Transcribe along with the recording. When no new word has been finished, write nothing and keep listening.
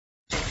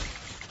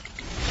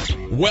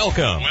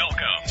Welcome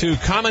to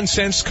Common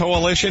Sense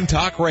Coalition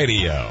Talk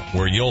Radio,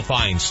 where you'll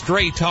find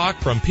straight talk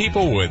from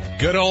people with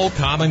good old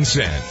common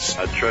sense.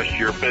 I trust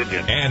your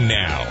opinion. And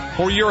now,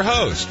 for your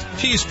host,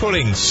 she's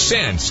putting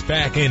sense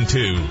back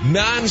into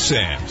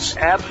nonsense.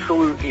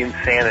 Absolute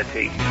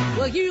insanity.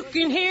 Well, you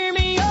can hear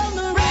me on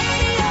the radio.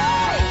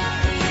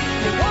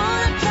 You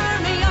wanna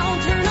turn me on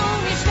your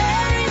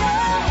stereo.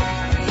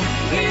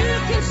 You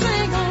can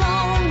sing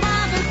along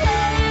while they're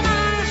playing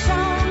our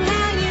song.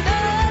 Now you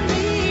done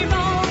me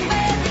wrong,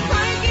 baby,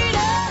 crank it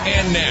up.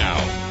 And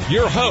now,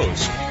 your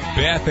host,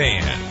 Beth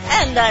Ann.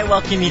 And I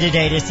welcome you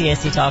today to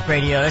CSC Talk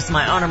Radio. It's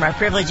my honor, my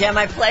privilege, and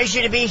my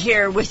pleasure to be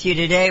here with you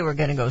today. We're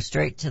going to go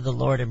straight to the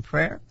Lord in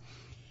prayer,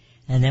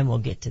 and then we'll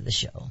get to the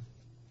show.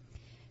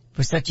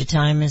 For such a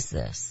time as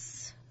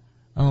this,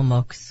 oh,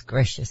 most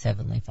gracious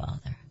Heavenly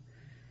Father,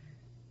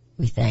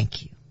 we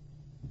thank you.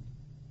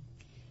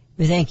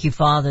 We thank you,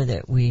 Father,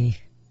 that we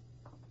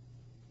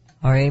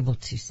are able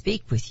to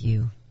speak with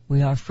you.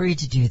 We are free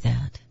to do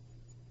that.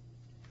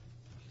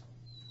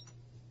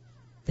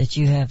 That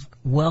you have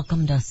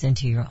welcomed us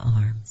into your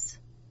arms.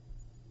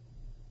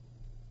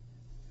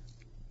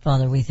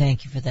 Father, we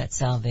thank you for that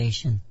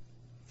salvation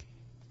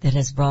that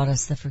has brought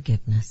us the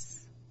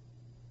forgiveness.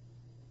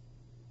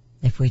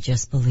 If we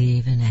just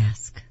believe and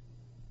ask.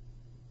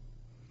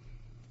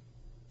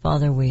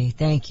 Father, we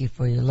thank you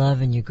for your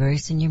love and your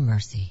grace and your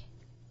mercy.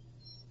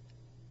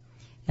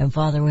 And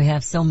Father, we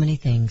have so many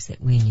things that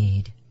we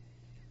need,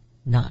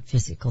 not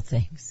physical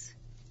things.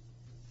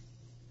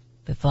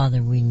 But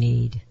Father, we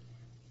need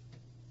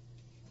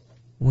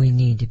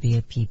to be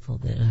a people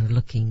that are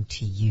looking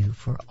to you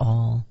for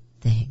all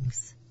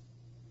things.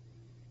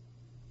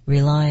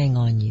 Relying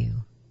on you.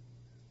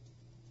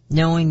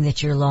 Knowing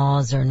that your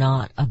laws are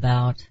not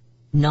about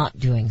not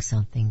doing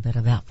something, but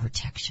about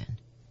protection.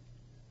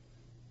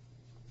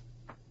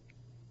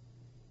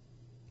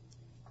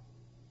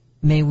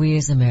 May we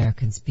as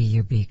Americans be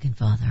your beacon,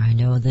 Father. I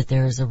know that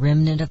there is a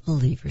remnant of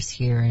believers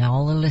here and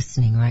all are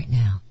listening right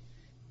now.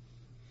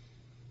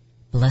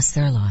 Bless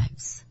their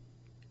lives.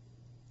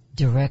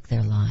 Direct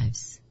their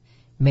lives.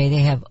 May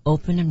they have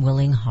open and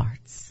willing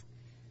hearts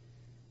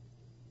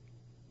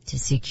to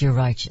seek your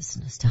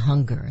righteousness, to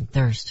hunger and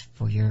thirst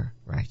for your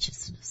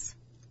righteousness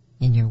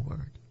in your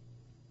word.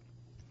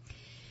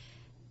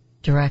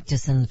 Direct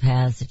us in the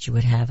paths that you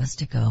would have us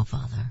to go,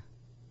 Father,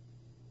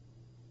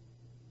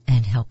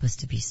 and help us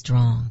to be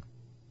strong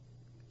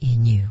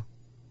in you.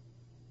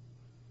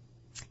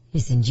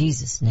 It's in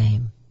Jesus'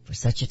 name, for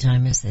such a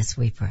time as this,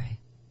 we pray.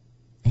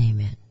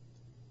 Amen.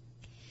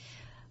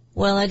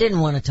 Well, I didn't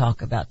want to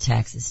talk about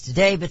taxes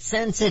today, but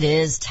since it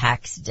is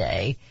tax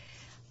day,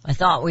 I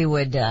thought we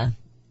would,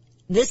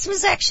 this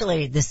was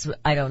actually,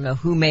 I don't know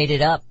who made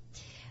it up.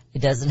 It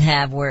doesn't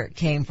have where it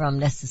came from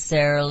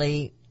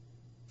necessarily,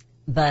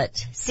 but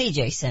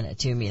CJ sent it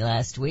to me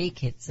last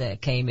week.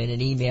 It came in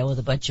an email with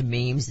a bunch of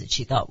memes that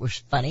she thought were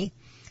funny.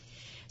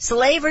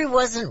 Slavery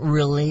wasn't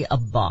really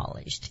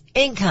abolished.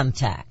 Income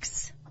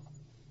tax.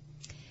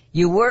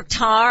 You worked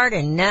hard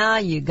and now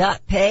you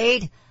got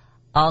paid.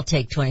 I'll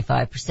take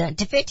 25%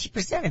 to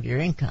 50% of your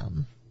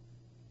income.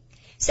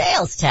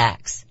 Sales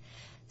tax.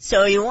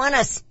 So you want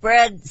to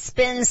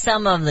spend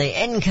some of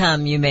the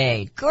income you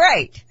made.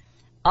 Great.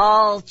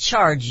 I'll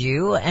charge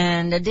you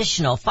an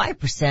additional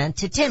 5%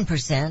 to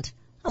 10%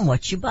 on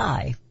what you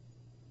buy.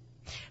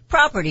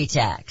 Property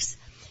tax.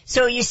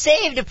 So you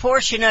saved a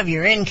portion of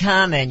your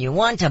income and you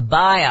want to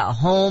buy a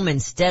home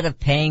instead of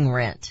paying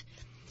rent.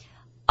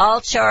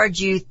 I'll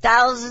charge you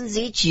thousands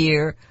each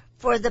year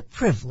for the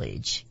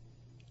privilege,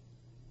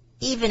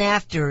 even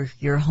after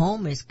your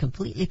home is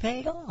completely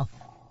paid off.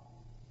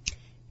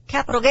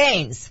 Capital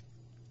gains.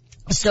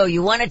 So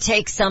you want to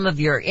take some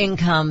of your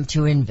income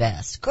to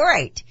invest.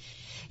 Great.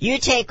 You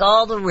take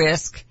all the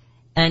risk,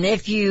 and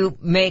if you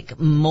make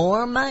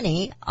more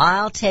money,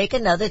 I'll take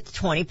another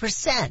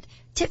 20%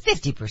 to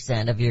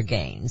 50% of your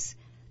gains.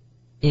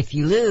 If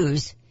you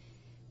lose,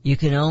 you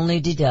can only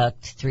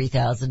deduct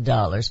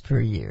 $3,000 per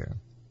year.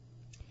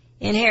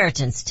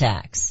 Inheritance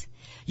tax.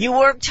 You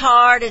worked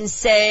hard and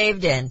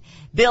saved and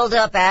build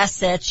up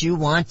assets you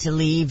want to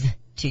leave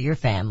to your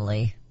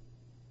family.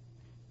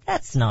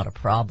 That's not a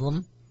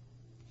problem.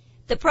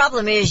 The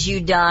problem is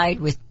you died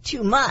with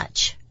too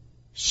much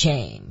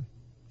shame.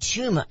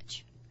 Too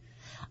much.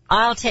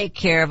 I'll take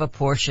care of a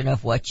portion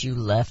of what you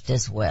left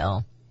as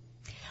well.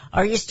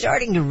 Are you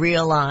starting to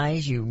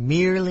realize you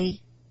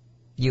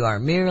are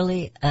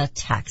merely a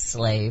tax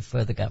slave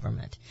for the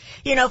government?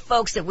 You know,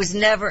 folks, it was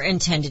never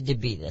intended to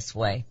be this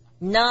way.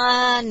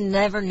 No,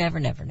 never.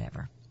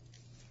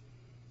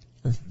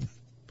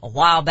 A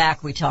while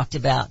back we talked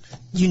about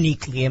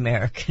uniquely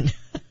American.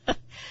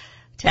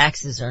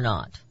 Taxes are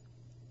not.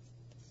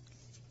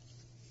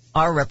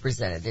 Our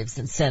representatives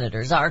and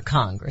senators, our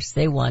Congress,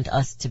 they want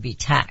us to be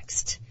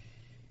taxed,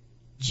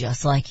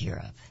 just like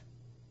Europe.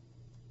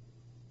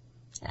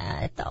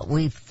 I thought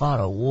we fought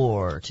a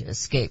war to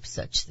escape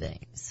such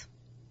things.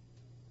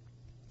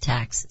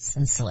 Taxes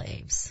and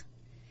slaves.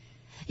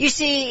 You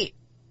see,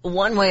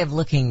 one way of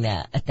looking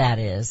at that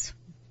is,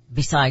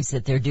 besides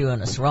that they're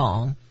doing us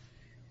wrong,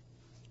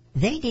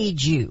 they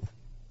need you.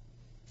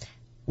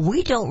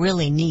 We don't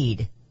really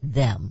need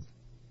them,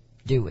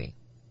 do we?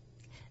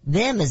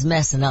 Them is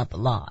messing up a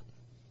lot.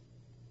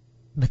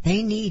 But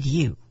they need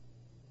you.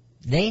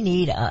 They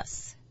need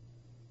us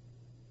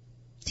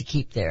to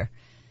keep their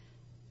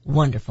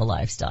wonderful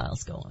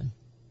lifestyles going.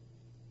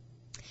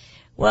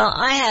 Well,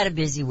 I had a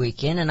busy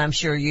weekend, and I'm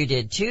sure you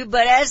did too,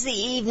 but as the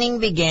evening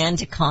began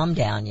to calm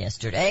down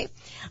yesterday,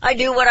 I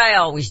do what I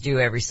always do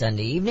every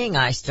Sunday evening.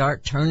 I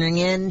start turning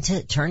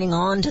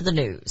on to the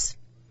news.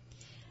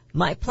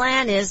 My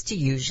plan is to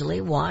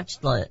usually watch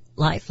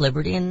Life,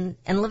 Liberty, and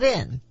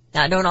Levin.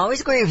 Now, I don't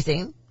always agree with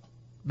him,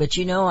 but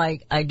you know,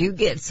 I do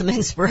get some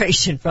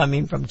inspiration from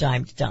him from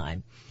time to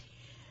time.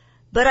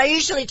 But I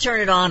usually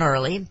turn it on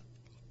early,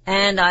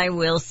 and I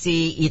will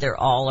see either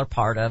all or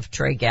part of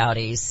Trey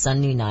Gowdy's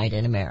Sunday Night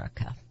in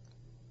America.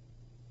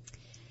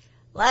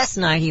 Last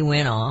night he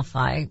went off.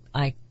 I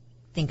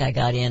think I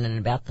got in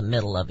about the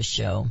middle of a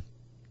show.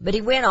 But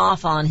he went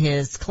off on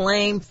his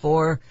claim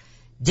for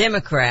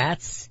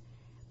Democrats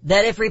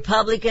that if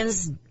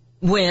Republicans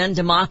win,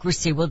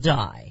 democracy will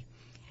die.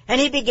 And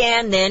he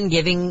began then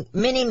giving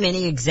many,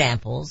 many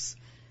examples.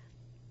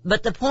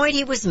 But the point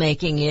he was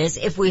making is,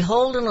 if we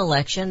hold an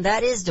election,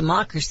 that is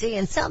democracy,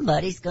 and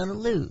somebody's going to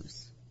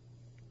lose.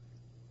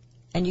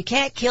 And you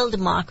can't kill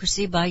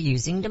democracy by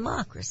using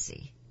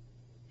democracy.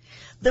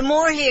 The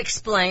more he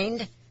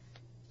explained,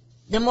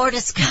 the more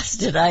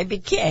disgusted I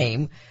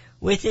became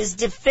with his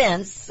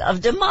defense of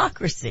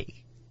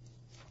democracy.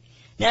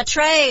 Now,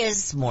 Trey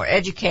is more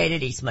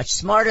educated. He's much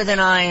smarter than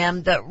I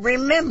am. But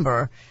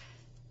remember,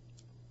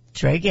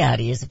 Trey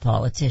Gowdy is a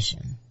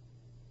politician.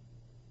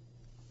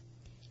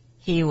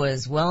 He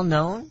was well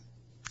known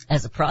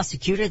as a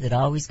prosecutor that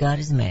always got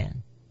his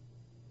man.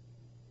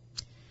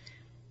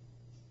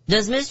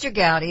 Does Mr.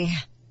 Gowdy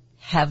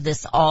have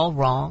this all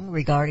wrong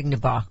regarding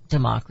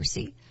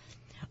democracy?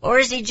 Or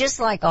is he just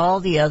like all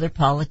the other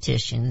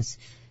politicians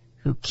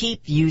who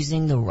keep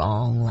using the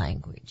wrong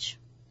language?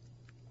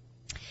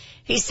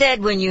 He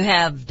said when you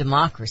have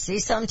democracy,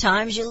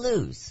 sometimes you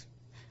lose.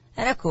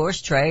 And of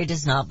course, Trey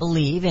does not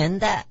believe in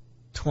that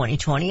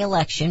 2020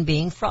 election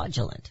being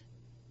fraudulent.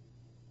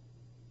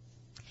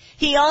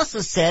 He also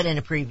said in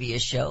a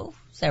previous show,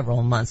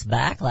 several months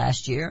back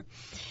last year,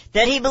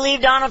 that he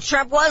believed Donald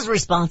Trump was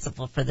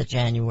responsible for the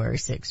January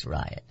 6th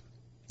riot.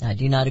 I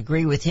do not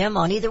agree with him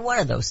on either one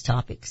of those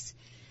topics,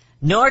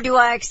 nor do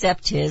I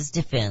accept his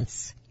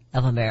defense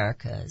of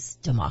America's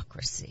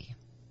democracy.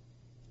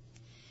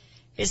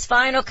 His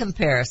final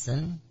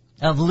comparison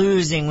of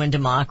losing when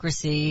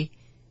democracy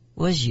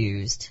was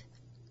used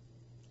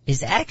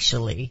is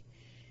actually,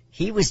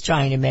 he was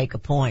trying to make a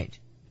point,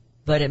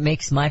 but it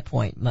makes my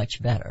point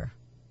much better.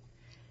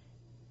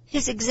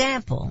 His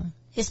example,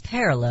 his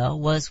parallel,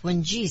 was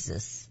when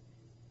Jesus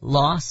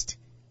lost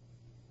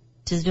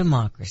to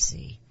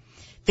democracy.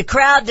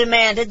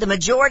 The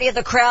majority of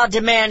the crowd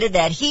demanded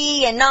that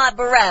he and not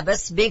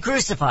Barabbas be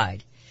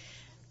crucified.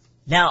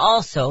 Now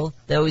also,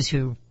 those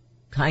who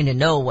kind of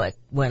know what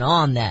went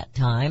on that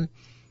time,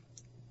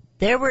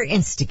 there were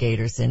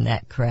instigators in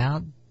that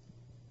crowd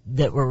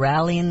that were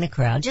rallying the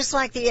crowd, just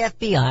like the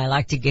FBI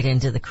like to get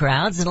into the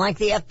crowds and like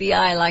the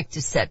FBI like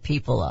to set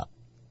people up.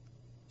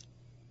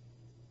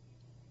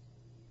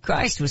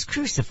 Christ was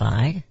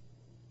crucified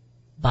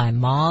by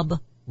mob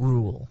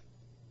rule.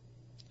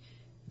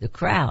 The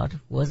crowd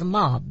was a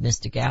mob,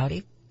 Mr.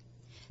 Gowdy.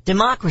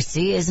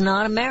 Democracy is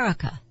not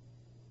America.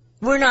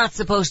 We're not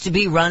supposed to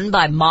be run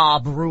by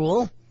mob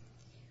rule.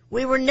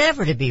 We were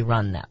never to be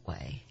run that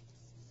way.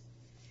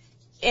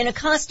 In a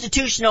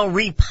constitutional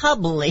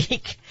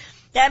republic,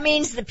 that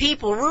means the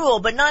people rule,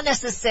 but not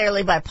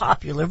necessarily by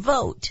popular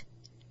vote.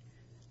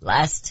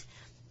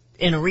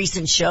 In a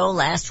recent show,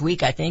 last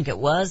week I think it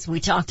was, we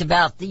talked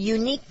about the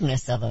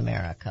uniqueness of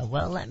America.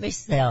 Well, let me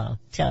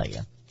tell you.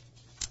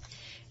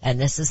 And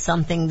this is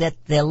something that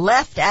the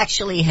left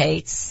actually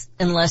hates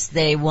unless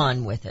they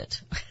won with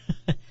it.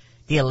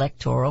 The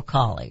Electoral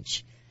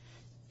College.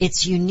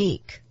 It's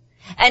unique.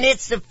 And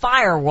it's the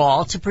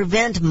firewall to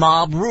prevent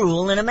mob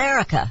rule in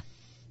America.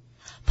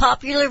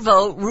 Popular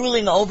vote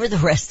ruling over the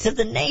rest of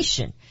the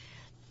nation.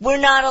 We're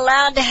not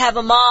allowed to have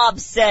a mob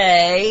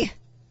say,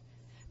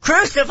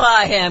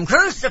 crucify him,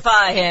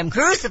 crucify him,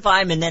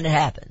 crucify him, and then it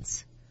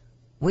happens.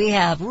 We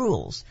have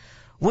rules.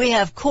 We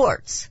have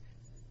courts.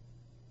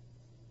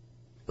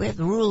 We have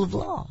the rule of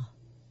law.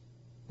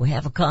 We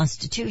have a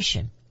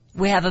constitution.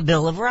 We have a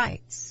Bill of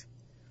Rights.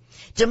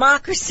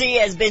 Democracy,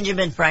 as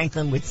Benjamin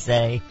Franklin would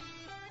say,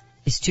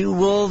 is two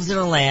wolves and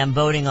a lamb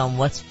voting on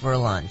what's for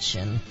lunch,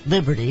 and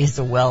liberty is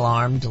a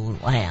well-armed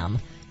lamb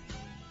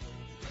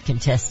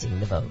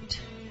contesting the vote.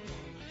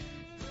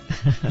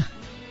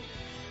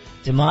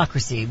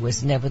 Democracy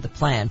was never the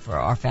plan for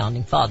our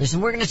founding fathers,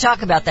 and we're going to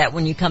talk about that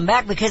when you come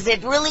back, because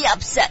it really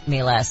upset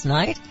me last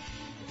night.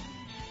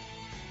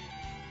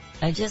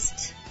 I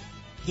just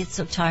get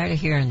so tired of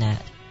hearing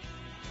that.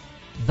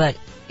 But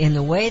in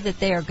the way that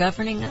they are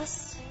governing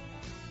us,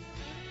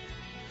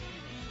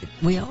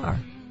 we are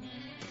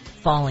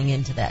falling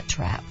into that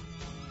trap.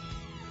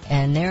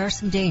 And there are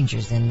some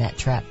dangers in that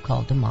trap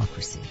called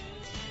democracy.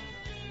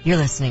 You're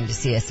listening to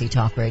CSC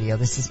Talk Radio.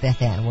 This is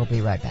Beth Ann. We'll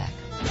be right back.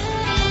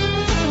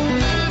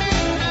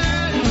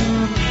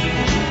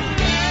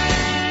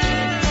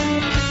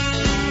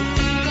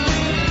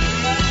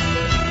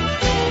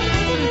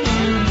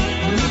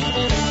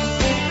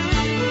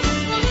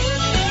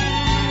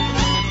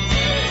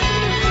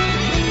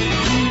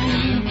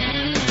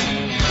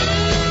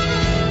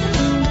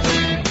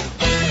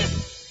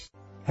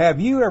 Have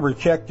you ever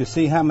checked to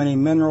see how many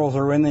minerals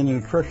are in the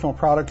nutritional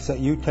products that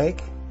you take?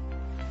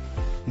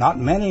 Not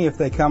many if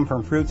they come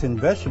from fruits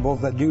and vegetables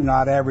that do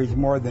not average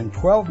more than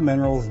 12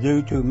 minerals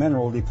due to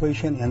mineral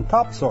depletion in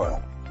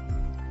topsoil.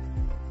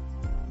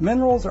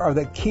 Minerals are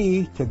the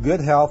key to good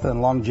health and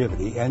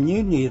longevity, and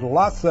you need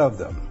lots of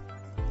them.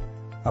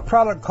 A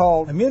product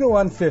called Immuno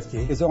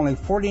 150 is only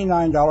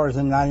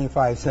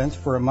 $49.95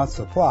 for a month's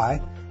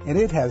supply, and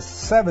it has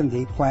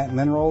 70 plant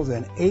minerals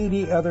and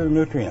 80 other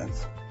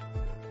nutrients.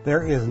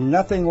 There is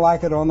nothing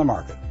like it on the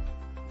market.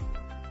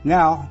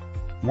 Now,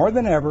 more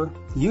than ever,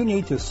 you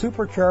need to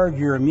supercharge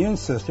your immune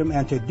system,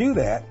 and to do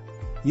that,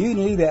 you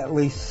need at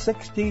least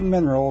 60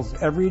 minerals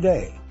every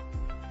day.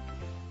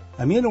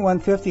 Immuno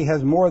 150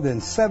 has more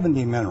than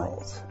 70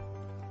 minerals.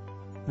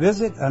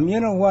 Visit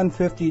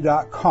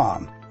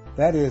Immuno150.com.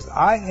 That is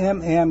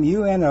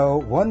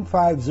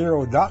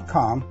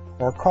IMMUNO150.com,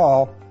 or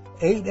call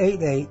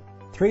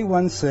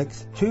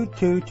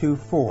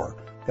 888-316-2224.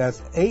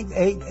 That's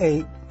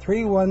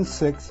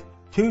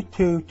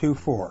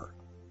 888-316-2224.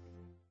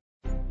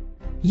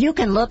 You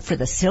can look for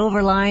the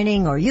silver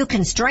lining, or you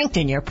can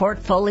strengthen your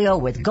portfolio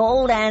with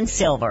gold and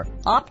silver.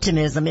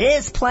 Optimism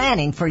is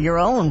planning for your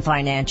own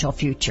financial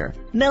future.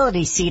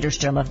 Melody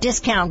Cedarstrom of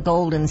Discount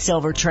Gold and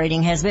Silver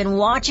Trading has been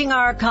watching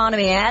our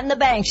economy and the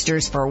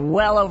banksters for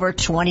well over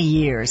 20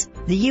 years.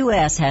 The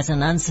U.S. has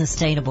an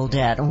unsustainable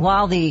debt, and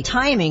while the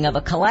timing of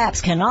a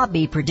collapse cannot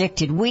be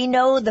predicted, we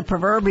know the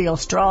proverbial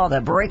straw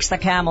that breaks the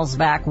camel's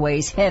back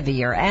weighs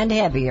heavier and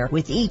heavier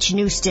with each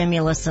new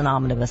stimulus and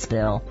omnibus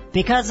bill.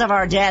 Because of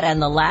our debt and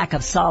the lack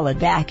of solid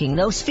backing,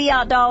 those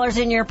fiat dollars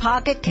in your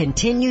pocket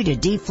continue to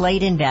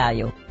deflate in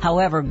value.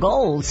 However,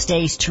 gold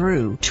stays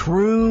true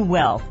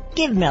wealth.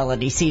 Give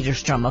Melody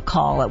Cedarstrom a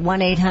call at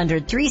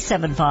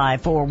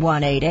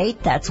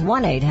 1-800-375-4188. That's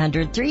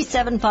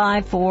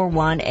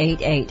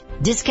 1-800-375-4188.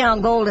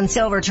 Discount Gold and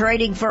Silver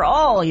Trading for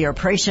all your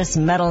precious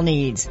metal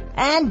needs.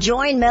 And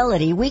join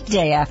Melody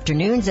weekday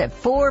afternoons at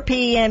 4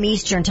 p.m.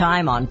 Eastern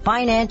Time on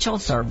Financial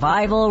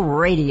Survival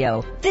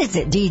Radio.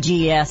 Visit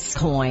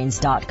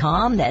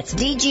DGScoins.com. That's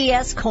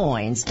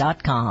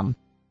DGScoins.com.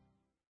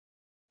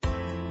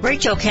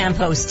 Rachel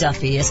Campos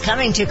Duffy is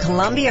coming to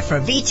Columbia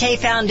for Vitae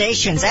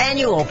Foundation's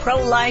annual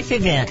pro-life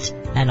event.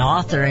 An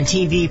author and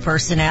TV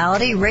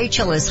personality,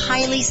 Rachel is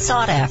highly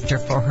sought after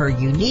for her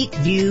unique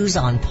views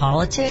on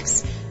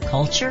politics,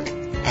 culture,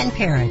 and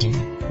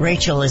parenting.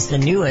 Rachel is the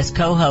newest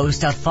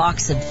co-host of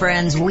Fox and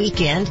Friends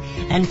Weekend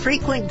and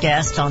frequent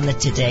guest on the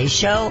Today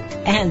Show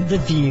and The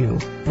View.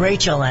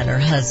 Rachel and her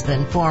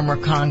husband, former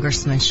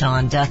Congressman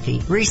Sean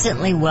Duffy,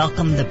 recently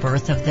welcomed the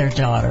birth of their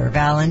daughter,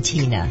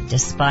 Valentina,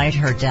 despite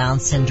her Down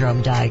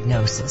syndrome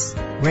diagnosis.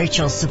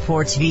 Rachel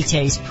supports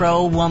Vitae's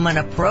pro-woman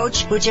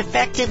approach, which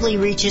effectively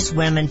reaches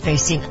women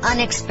facing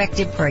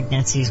unexpected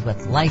pregnancies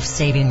with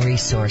life-saving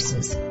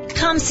resources.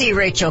 Come see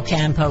Rachel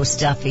Campos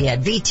Duffy at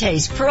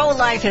Vitae's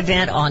pro-life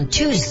event on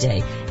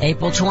Tuesday,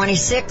 April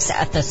 26th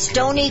at the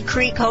Stony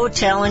Creek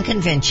Hotel and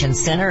Convention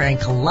Center in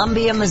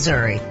Columbia,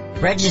 Missouri.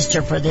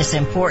 Register for this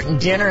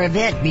important dinner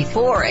event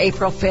before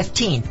April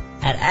 15th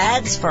at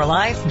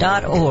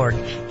adsforlife.org.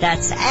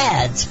 That's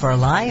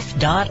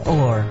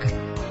adsforlife.org.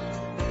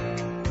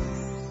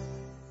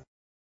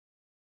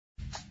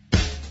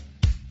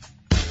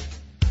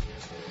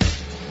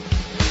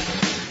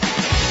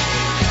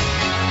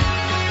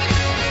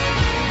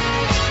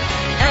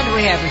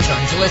 We have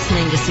returned to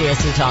listening to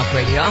CSC Talk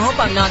Radio. I hope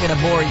I'm not going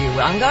to bore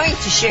you. I'm going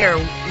to share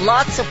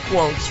lots of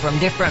quotes from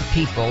different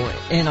people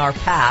in our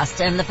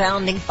past and the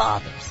founding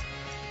fathers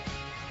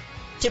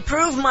to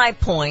prove my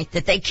point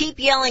that they keep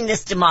yelling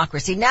this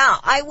democracy. Now,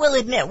 I will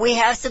admit we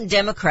have some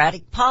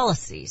democratic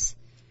policies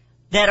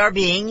that are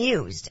being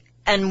used,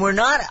 and we're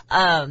not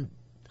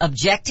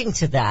objecting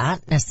to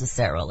that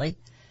necessarily.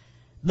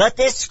 But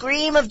this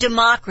scream of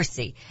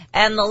democracy,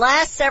 and the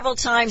last several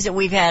times that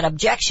we've had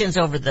objections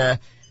over the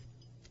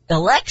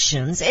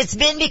elections, it's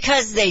been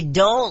because they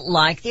don't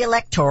like the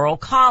Electoral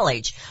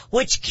College,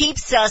 which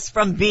keeps us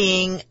from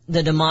being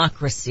the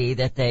democracy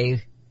that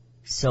they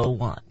so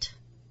want.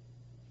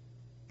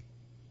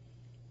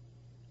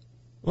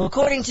 Well,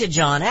 according to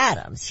John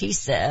Adams, he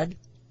said,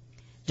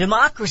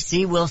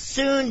 democracy will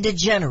soon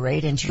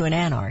degenerate into an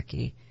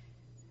anarchy.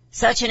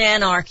 Such an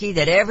anarchy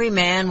that every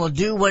man will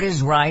do what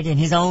is right in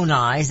his own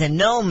eyes, and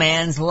no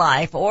man's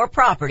life or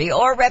property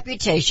or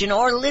reputation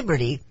or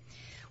liberty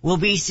will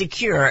be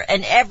secure,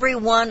 and every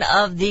one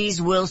of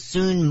these will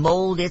soon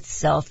mold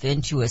itself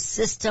into a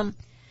system,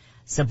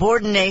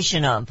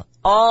 subordination of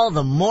all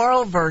the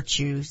moral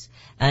virtues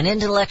and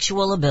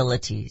intellectual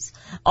abilities,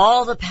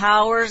 all the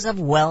powers of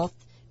wealth,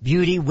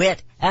 beauty,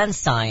 wit, and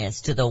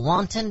science to the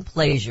wanton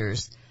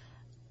pleasures,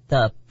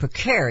 the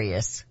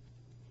precarious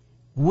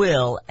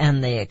will,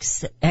 and the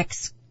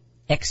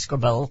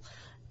execrable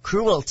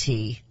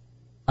cruelty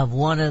of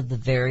one of the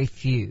very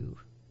few.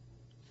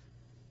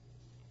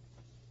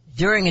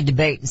 During a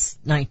debate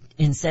in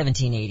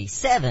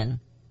 1787,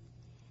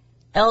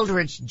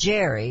 Eldridge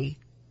Gerry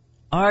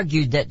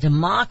argued that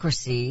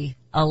democracy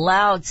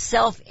allowed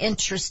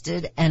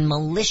self-interested and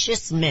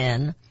malicious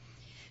men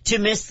to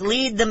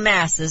mislead the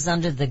masses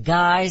under the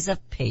guise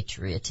of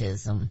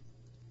patriotism.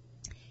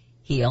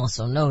 He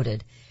also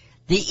noted,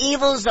 the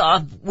evils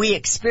we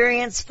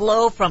experience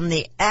flow from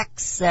the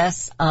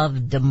excess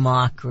of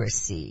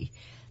democracy.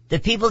 The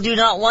people do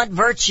not want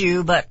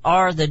virtue, but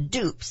are the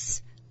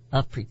dupes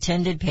of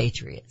pretended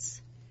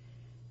patriots.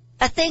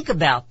 Now think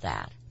about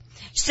that.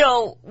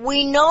 So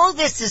we know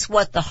this is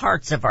what the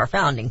hearts of our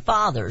founding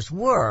fathers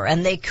were,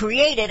 and they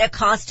created a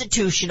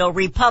constitutional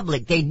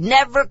republic. They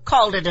never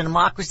called it a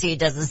democracy. It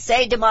doesn't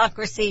say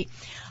democracy.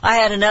 I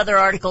had another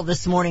article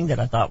this morning that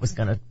I thought was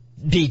going to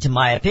be to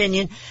my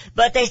opinion,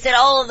 but they said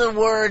all of the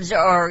words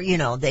are,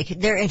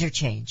 they're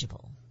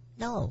interchangeable.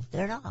 No,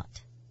 they're not.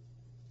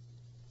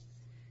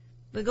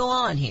 We go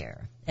on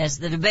here. As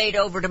the debate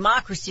over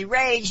democracy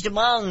raged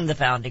among the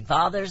founding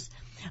fathers,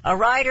 a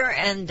writer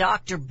and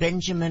Dr.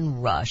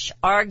 Benjamin Rush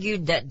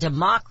argued that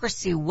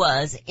democracy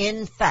was,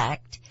 in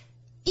fact,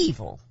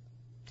 evil.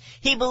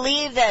 He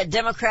believed that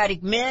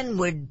democratic men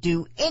would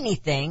do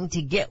anything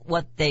to get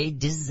what they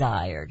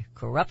desired.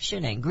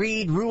 Corruption and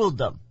greed ruled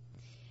them.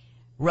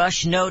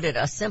 Rush noted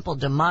a simple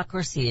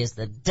democracy is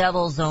the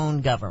devil's own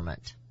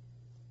government.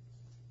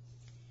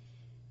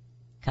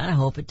 Kind of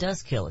hope it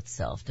does kill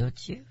itself,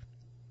 don't you?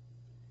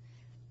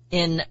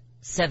 In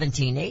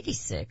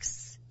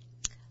 1786,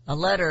 a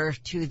letter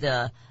to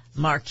the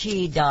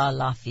Marquis de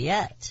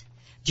Lafayette,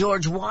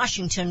 George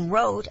Washington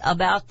wrote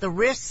about the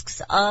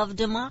risks of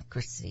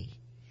democracy.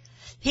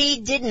 He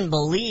didn't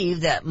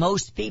believe that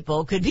most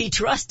people could be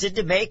trusted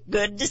to make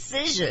good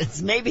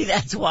decisions. Maybe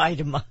that's why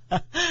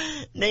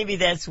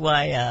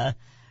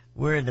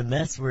we're in the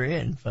mess we're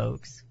in,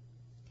 folks.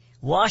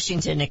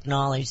 Washington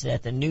acknowledged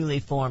that the newly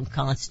formed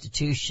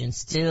Constitution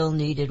still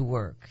needed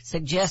work,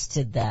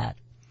 suggested that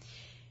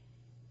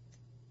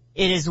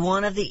it is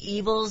one of the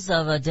evils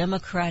of a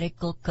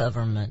democratical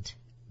government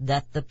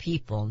that the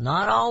people,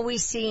 not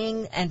always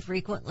seeing and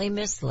frequently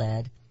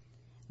misled,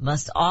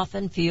 must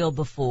often feel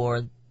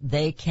before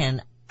they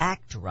can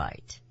act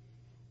right.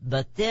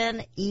 But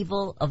then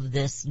evil of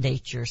this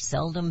nature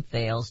seldom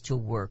fails to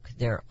work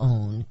their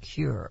own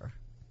cure.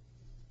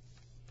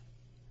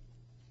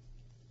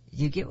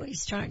 You get what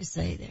he's trying to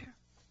say there?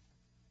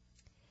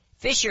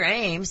 Fisher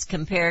Ames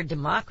compared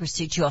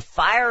democracy to a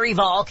fiery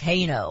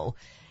volcano.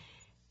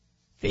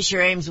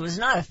 Fisher Ames was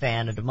not a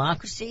fan of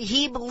democracy.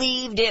 He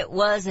believed it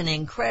was an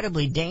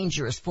incredibly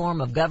dangerous form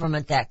of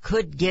government that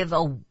could give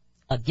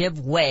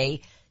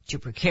way to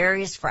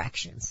precarious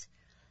fractions.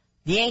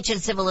 The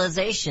ancient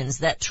civilizations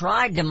that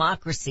tried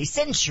democracy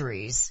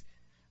centuries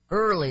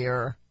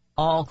earlier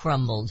all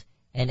crumbled,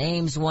 and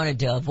Ames wanted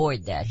to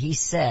avoid that. He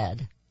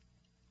said,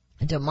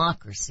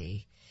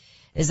 democracy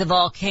is a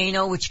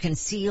volcano which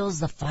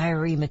conceals the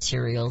fiery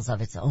materials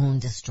of its own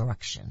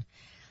destruction.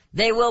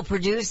 They will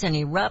produce and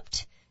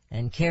erupt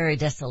and carry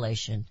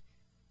desolation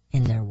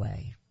in their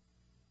way.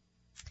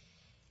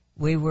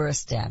 We were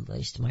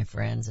established, my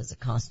friends, as a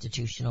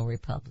constitutional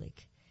republic.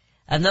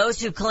 And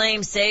those who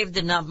claim save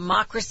the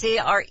democracy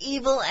are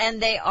evil and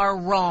they are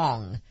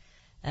wrong.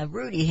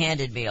 Rudy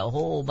handed me a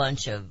whole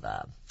bunch of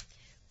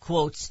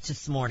quotes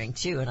this morning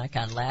too, and I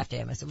kind of laughed at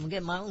him. I said, I'm going to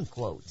get my own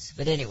quotes.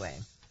 But anyway,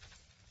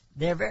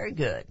 they're very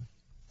good.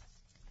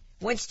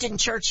 Winston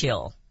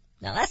Churchill.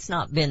 Now that's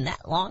not been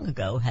that long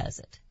ago, has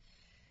it?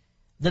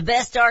 The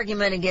best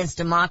argument against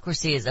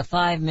democracy is a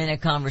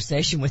 5-minute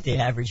conversation with the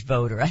average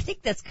voter. I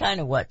think that's kind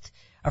of what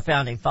our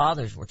founding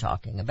fathers were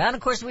talking about.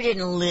 Of course, we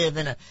didn't live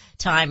in a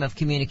time of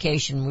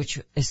communication which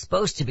is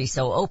supposed to be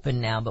so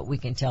open now, but we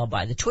can tell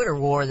by the Twitter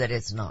war that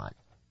it's not.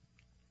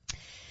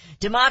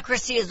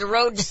 Democracy is the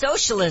road to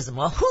socialism.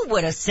 Well, who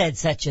would have said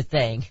such a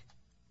thing?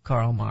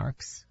 Karl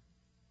Marx.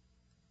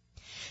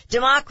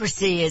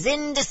 Democracy is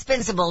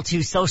indispensable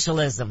to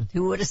socialism.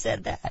 Who would have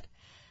said that?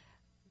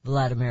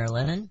 Vladimir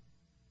Lenin.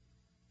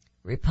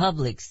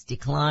 Republics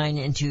decline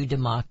into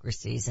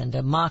democracies, and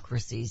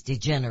democracies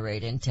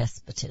degenerate in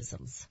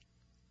despotisms.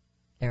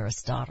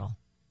 Aristotle.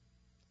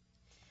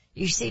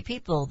 You see,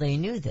 people, they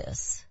knew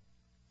this.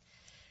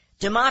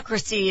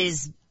 Democracy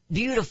is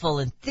beautiful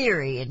in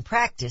theory. In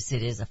practice,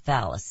 it is a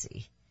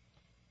fallacy.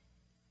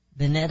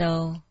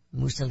 Benito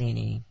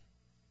Mussolini.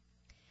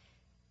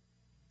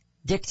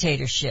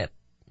 Dictatorship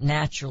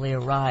naturally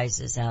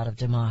arises out of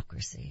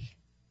democracy.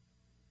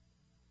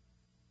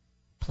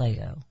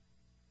 Plato.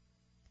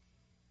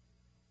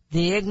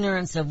 The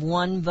ignorance of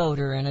one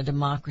voter in a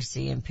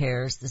democracy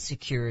impairs the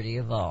security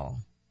of all.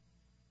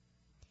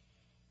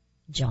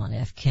 John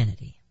F.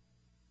 Kennedy.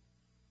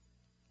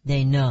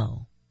 They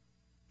know,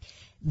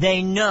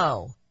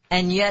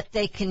 and yet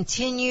they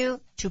continue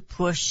to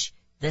push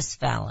this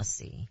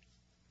fallacy.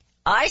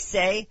 I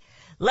say,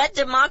 let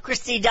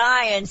democracy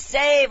die and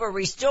save or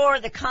restore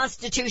the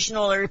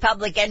constitutional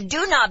republic, and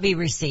do not be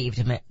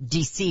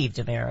deceived,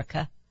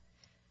 America.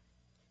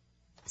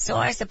 So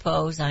I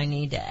suppose I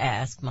need to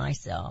ask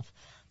myself,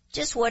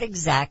 just what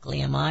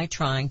exactly am I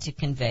trying to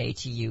convey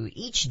to you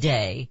each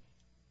day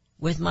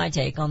with my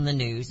take on the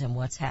news and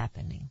what's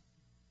happening?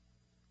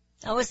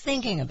 I was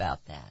thinking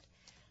about that.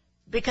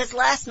 Because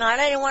last night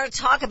I didn't want to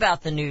talk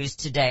about the news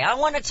today. I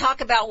want to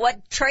talk about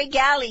what Trey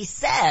Gowdy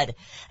said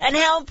and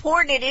how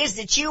important it is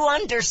that you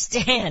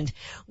understand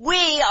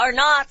we are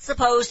not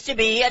supposed to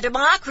be a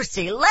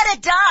democracy. Let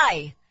it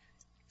die.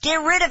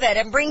 Get rid of it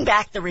and bring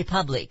back the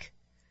republic.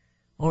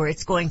 Or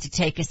it's going to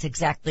take us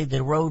exactly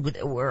the road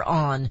that we're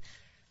on,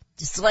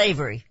 to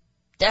slavery,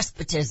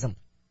 despotism.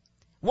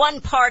 One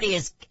party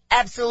is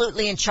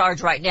absolutely in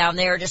charge right now and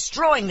they are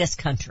destroying this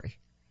country.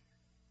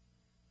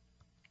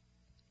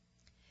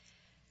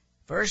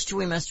 First,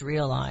 we must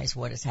realize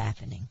what is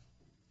happening.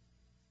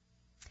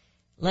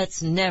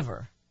 Let's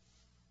never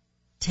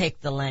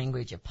take the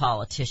language of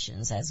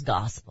politicians as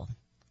gospel.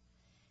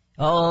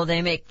 Oh,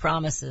 they make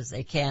promises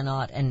they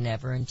cannot and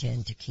never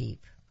intend to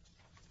keep.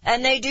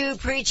 And they do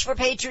preach for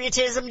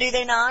patriotism, do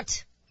they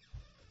not?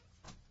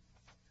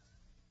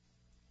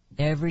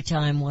 Every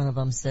time one of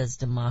them says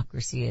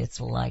democracy,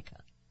 it's like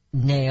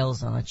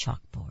nails on a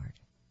chalkboard.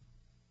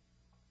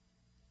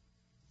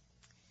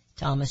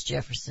 Thomas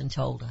Jefferson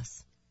told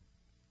us,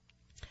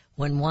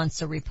 when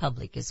once a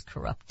republic is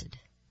corrupted,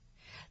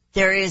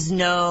 there is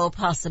no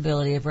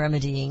possibility of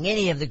remedying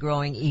any of the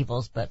growing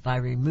evils but by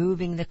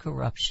removing the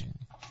corruption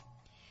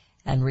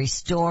and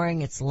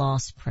restoring its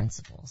lost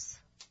principles.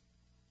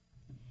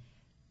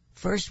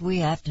 First, we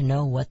have to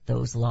know what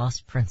those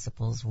lost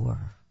principles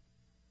were.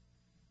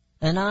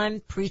 And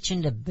I'm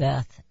preaching to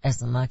Beth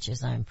as much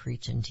as I'm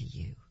preaching to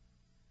you.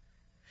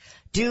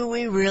 Do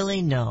we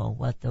really know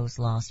what those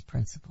lost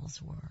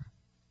principles were?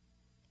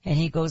 And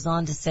he goes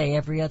on to say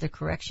every other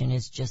correction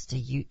is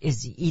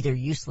is either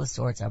useless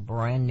or it's a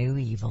brand new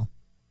evil.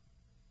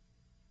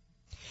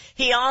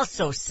 He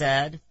also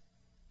said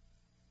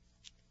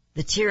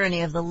the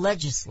tyranny of the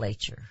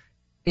legislature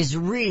is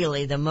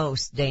really the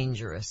most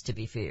dangerous to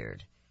be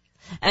feared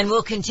and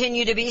will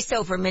continue to be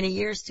so for many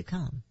years to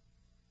come.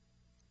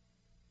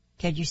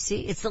 Can you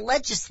see? It's the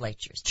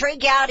legislatures. Trey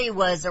Gowdy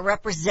was a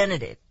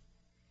representative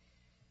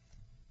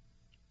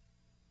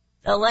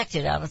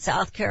elected out of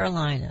South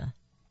Carolina.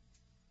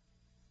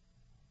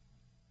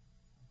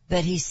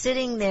 But he's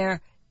sitting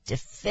there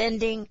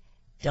defending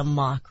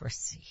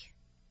democracy.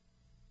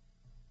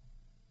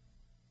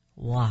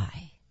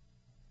 Why?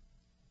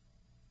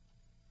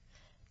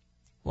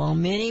 While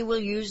many will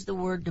use the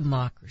word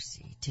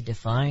democracy to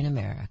define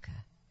America,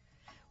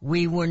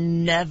 we were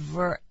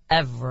never,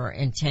 ever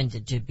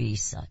intended to be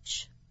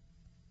such.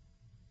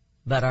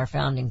 But our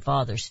founding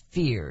fathers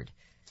feared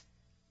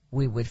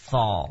we would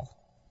fall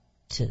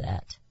to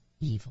that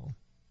evil.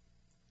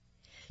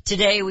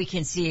 Today we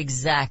can see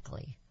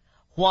exactly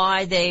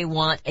why they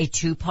want a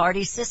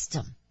two-party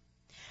system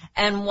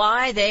and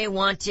why they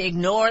want to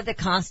ignore the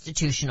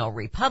constitutional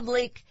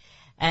republic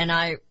and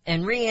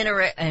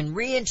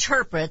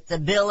reinterpret the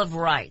Bill of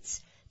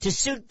Rights to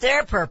suit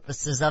their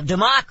purposes of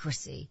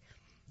democracy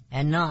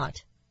and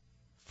not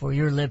for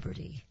your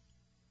liberty.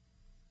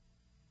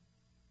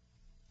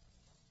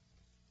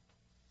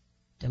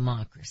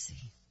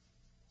 Democracy.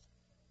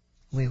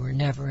 We were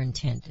never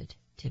intended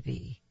to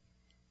be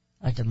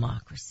a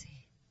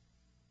democracy.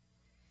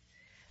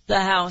 The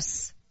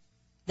House,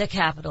 the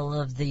capital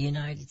of the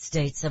United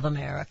States of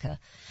America,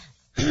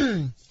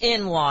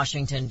 in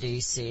Washington,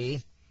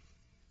 D.C.,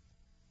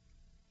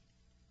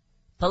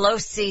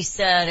 Pelosi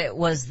said it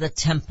was the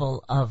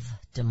temple of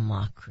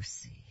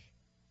democracy.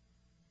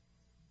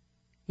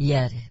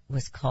 Yet it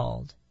was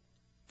called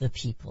the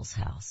People's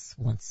House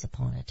once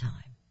upon a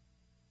time.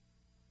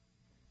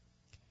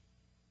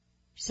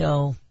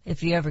 So,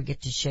 if you ever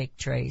get to shake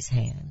Trey's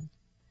hand,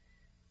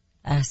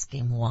 ask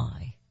him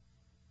why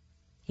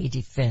he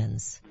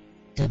defends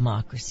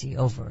democracy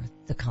over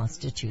the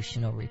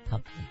constitutional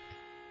republic.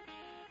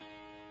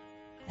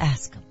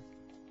 Ask him.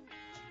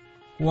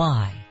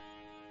 Why?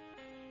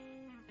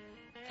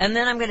 And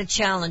then I'm going to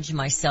challenge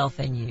myself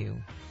and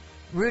you.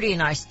 Rudy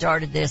and I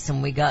started this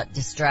and we got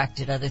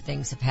distracted. Other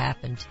things have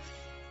happened.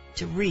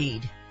 To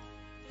read.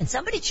 And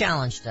somebody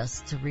challenged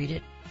us to read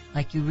it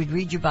like you would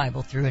read your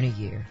Bible through in a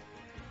year.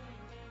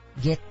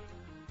 Get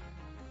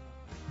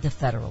the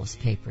Federalist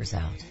Papers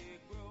out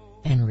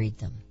and read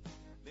them.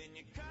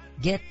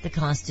 Get the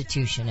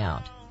Constitution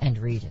out and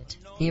read it.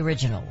 The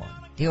original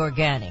one. The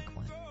organic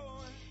one.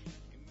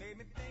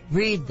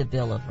 Read the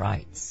Bill of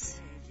Rights.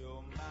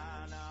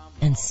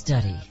 And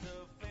study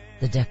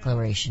the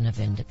Declaration of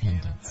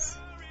Independence.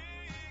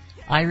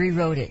 I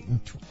rewrote it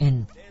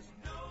in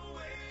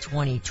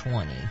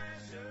 2020.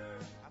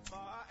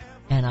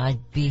 And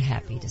I'd be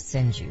happy to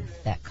send you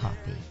that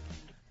copy.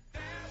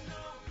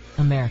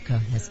 America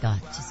has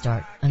got to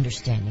start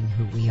understanding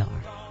who we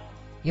are.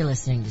 You're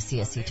listening to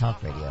CSC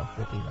Talk Radio.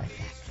 We'll be right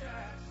back.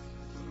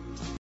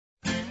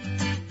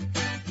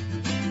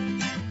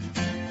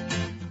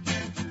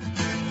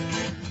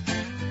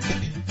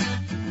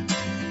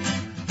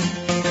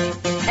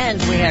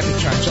 And we have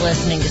returned. You're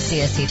listening to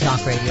CSC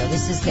Talk Radio.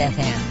 This is Beth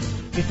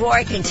Ann. Before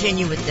I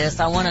continue with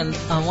this, I want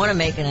to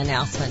make an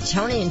announcement.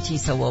 Tony and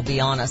Tisa will be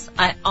on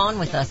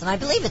with us, and I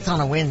believe it's on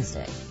a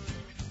Wednesday.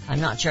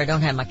 I'm not sure. I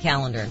don't have my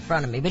calendar in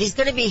front of me, but he's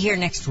going to be here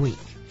next week.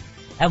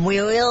 And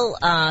we will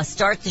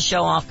start the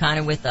show off kind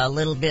of with a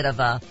little bit of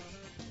a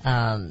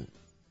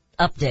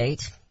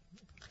update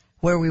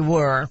where we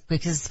were,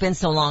 because it's been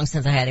so long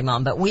since I had him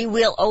on. But we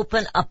will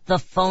open up the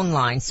phone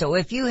line. So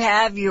if you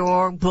have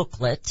your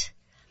booklet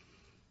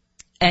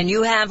and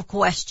you have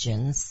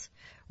questions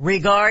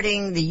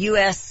regarding the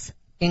U.S.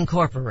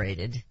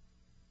 Incorporated,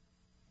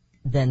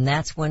 then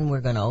that's when we're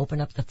going to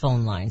open up the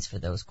phone lines for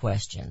those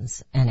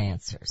questions and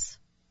answers.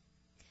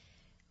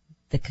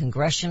 The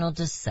congressional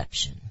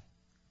deception.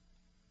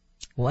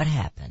 What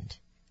happened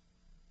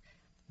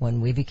when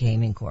we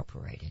became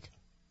incorporated?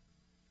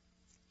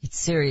 It's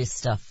serious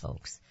stuff,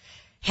 folks.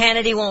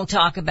 Hannity won't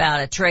talk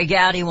about it. Trey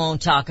Gowdy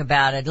won't talk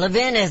about it.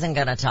 Levin isn't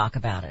going to talk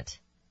about it.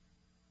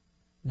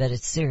 But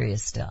it's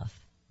serious stuff.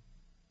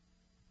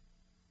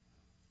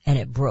 And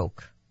it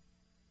broke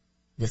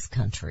this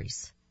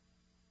country's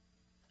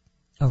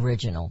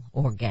original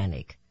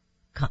organic.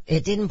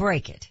 It didn't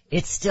break it.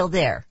 It's still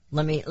there.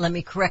 Let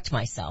me correct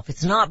myself.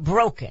 It's not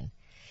broken.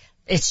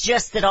 It's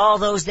just that all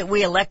those that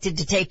we elected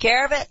to take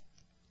care of it,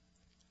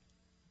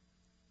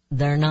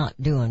 they're not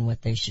doing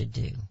what they should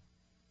do.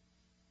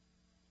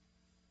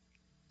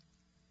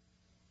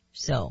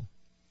 So,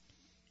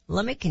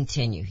 let me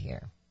continue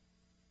here.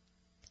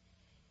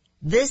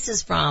 This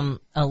is from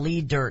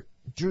Lee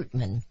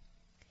Drutman,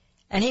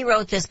 and he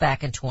wrote this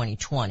back in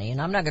 2020,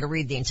 and I'm not going to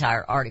read the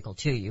entire article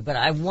to you, but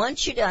I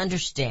want you to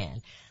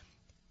understand,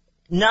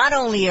 not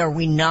only are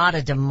we not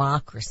a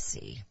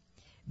democracy,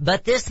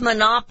 but this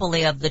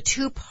monopoly of the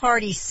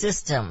two-party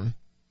system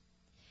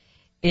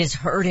is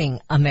hurting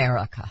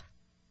America.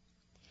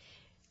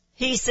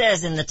 He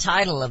says in the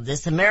title of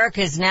this,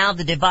 America is now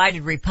the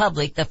divided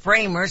republic the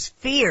framers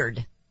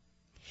feared.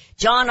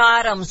 John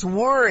Adams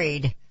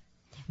worried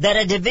that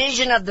a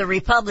division of the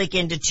republic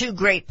into two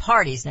great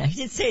parties. Now, he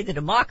didn't say the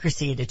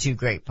democracy into two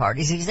great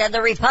parties. He said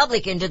the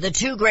republic into the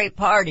two great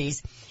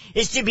parties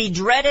is to be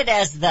dreaded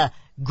as the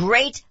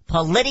great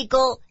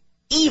political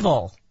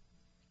evil.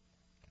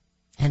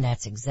 And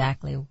that's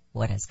exactly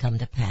what has come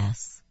to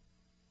pass.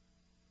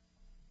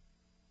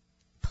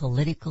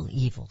 Political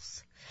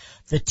evils.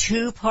 The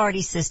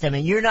two-party system,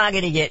 and you're not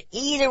going to get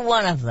either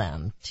one of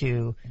them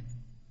to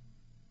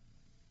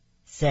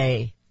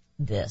say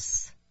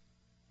this.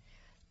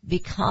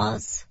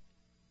 Because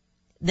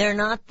they're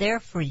not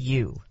there for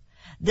you.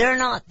 They're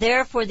not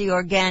there for the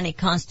organic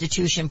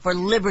constitution, for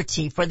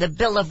liberty, for the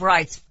Bill of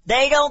Rights.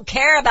 They don't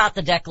care about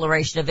the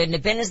Declaration of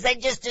Independence. They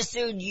just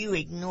assumed you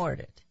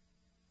ignored it.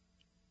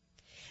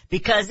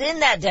 Because in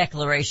that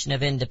Declaration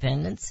of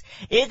Independence,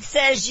 it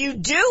says you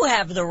do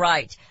have the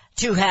right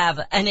to have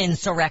an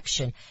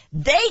insurrection.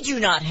 They do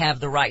not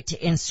have the right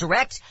to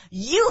insurrect.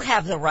 You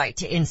have the right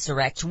to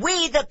insurrect.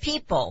 We, the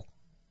people,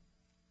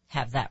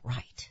 have that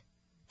right,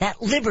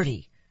 that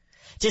liberty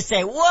to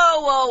say,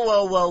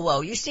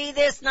 whoa. You see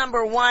this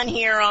number 1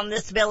 here on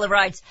this Bill of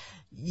Rights?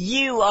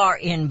 You are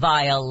in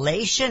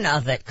violation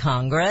of it,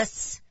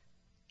 Congress.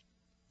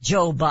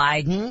 Joe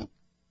Biden.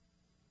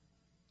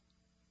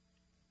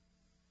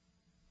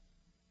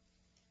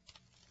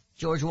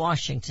 George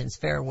Washington's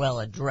farewell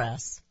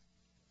address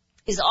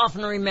is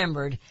often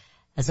remembered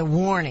as a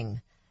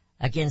warning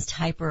against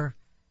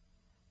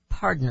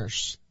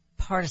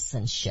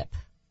partisanship.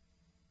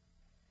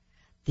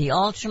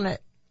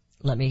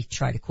 Let me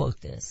try to quote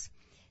this.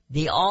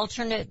 The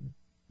alternate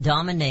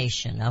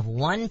domination of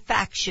one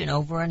faction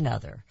over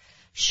another,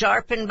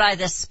 sharpened by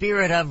the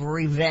spirit of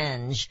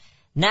revenge,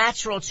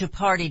 natural to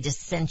party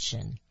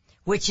dissension,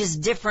 which is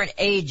different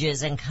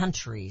ages and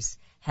countries,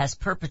 has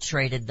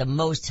perpetrated the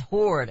most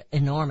horrid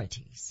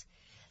enormities,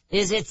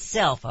 is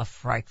itself a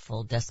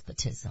frightful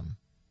despotism.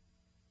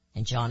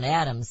 And John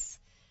Adams,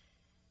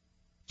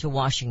 to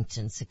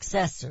Washington's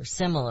successor,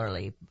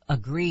 similarly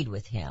agreed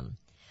with him.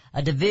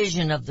 A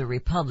division of the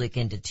republic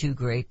into two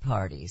great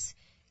parties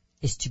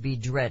is to be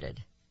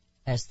dreaded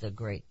as the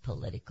great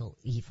political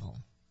evil.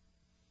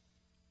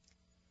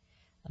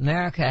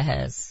 America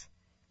has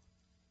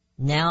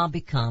now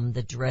become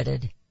the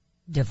dreaded,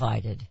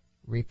 divided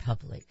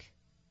republic.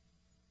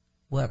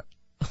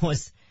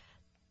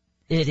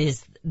 It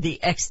is the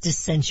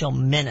existential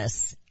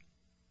menace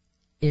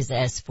is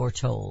as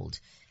foretold,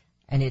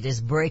 and it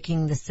is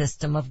breaking the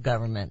system of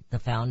government the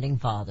founding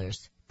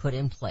fathers put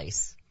in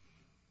place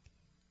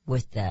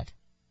with that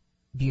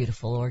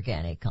beautiful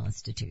organic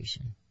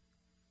constitution.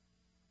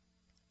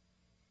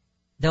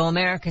 Though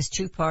America's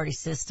two-party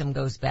system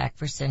goes back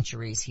for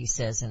centuries, he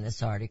says in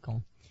this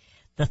article,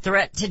 the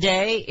threat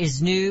today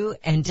is new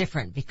and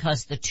different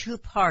because the two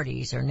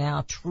parties are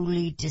now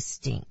truly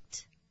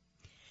distinct.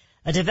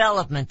 A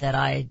development that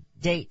I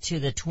date to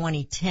the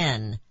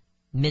 2010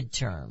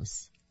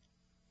 midterms.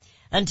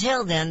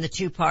 Until then, the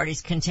two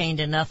parties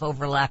contained enough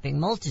overlapping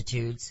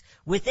multitudes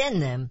within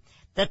them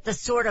that the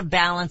sort of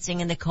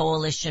balancing and the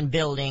coalition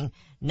building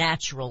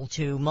natural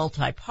to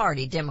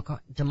multi-party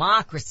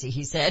democracy,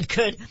 he said,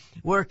 could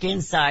work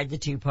inside the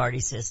two-party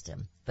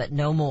system. But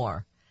no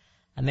more.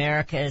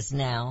 America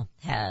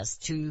has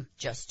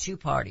just two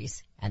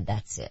parties, and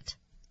that's it.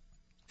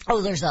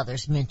 Oh, there's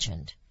others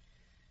mentioned,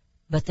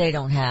 but they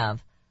don't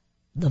have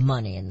the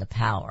money and the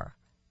power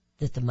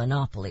that the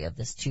monopoly of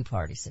this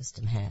two-party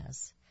system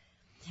has.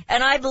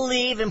 And I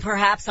believe, and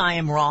perhaps I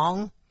am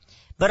wrong,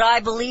 but I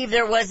believe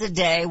there was a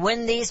day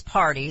when these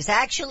parties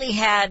actually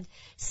had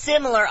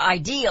similar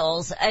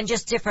ideals and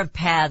just different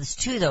paths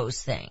to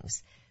those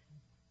things.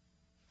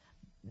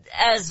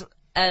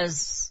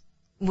 As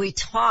we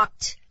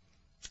talked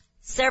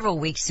several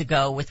weeks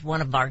ago with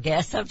one of our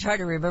guests, I'm trying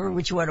to remember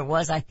which one it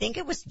was. I think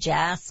it was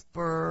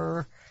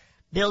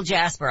Bill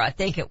Jasper, I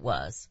think it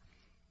was.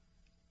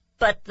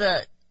 But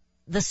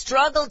the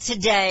struggle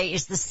today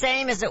is the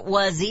same as it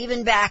was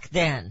even back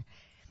then.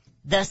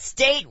 The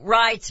state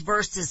rights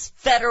versus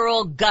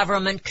federal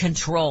government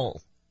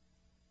control.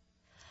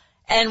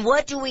 And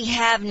what do we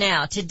have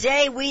now?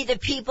 Today we the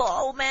people,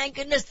 oh my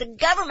goodness, the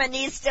government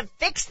needs to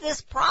fix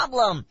this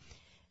problem.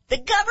 The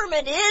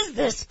government is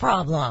this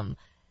problem.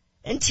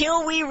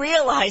 Until we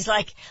realize,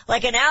 like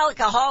an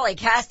alcoholic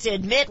has to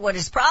admit what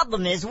his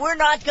problem is, we're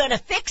not going to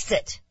fix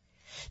it.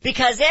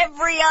 Because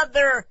every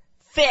other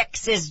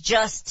fix is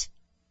just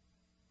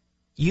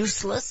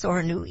useless or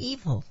a new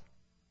evil.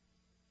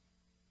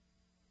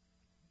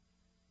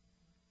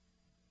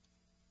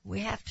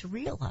 We have to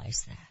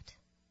realize that.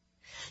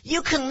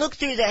 You can look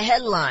through the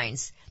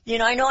headlines. You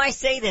know, I know I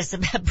say this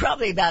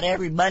probably about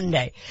every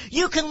Monday.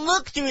 You can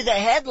look through the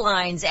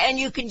headlines and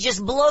you can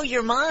just blow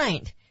your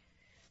mind.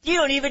 You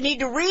don't even need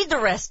to read the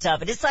rest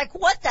of it. It's like,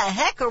 what the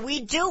heck are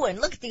we doing?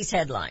 Look at these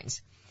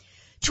headlines.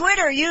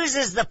 Twitter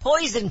uses the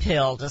poison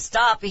pill to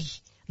stop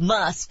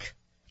Musk.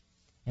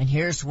 And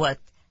here's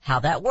how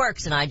that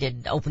works. And I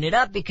didn't open it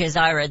up because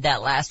I read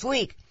that last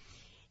week.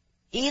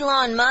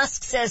 Elon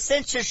Musk says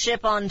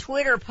censorship on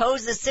Twitter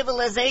poses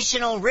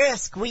civilizational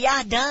risk. Well,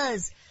 yeah, it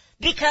does.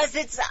 Because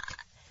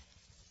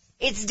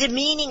it's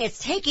demeaning. It's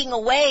taking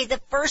away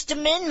the First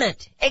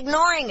Amendment,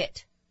 ignoring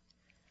it.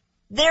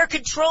 They're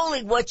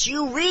controlling what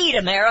you read,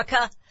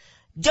 America.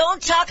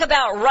 Don't talk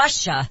about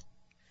Russia,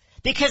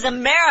 because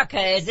America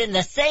is in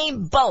the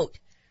same boat.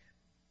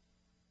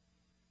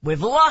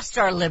 We've lost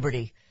our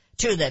liberty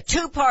to the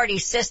two-party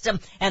system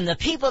and the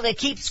people that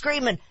keep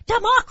screaming,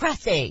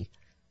 democracy.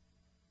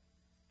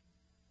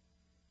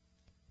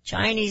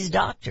 Chinese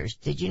doctors,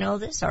 did you know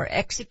this, are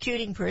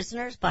executing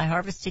prisoners by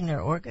harvesting their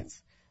organs?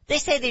 They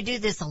say they do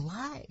this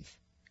alive.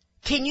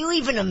 Can you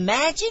even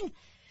imagine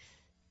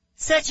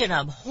such an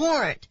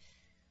abhorrent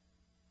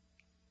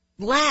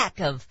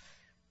lack of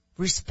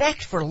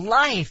respect for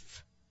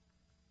life?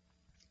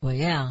 Well,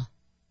 yeah,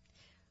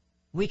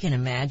 we can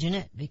imagine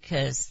it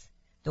because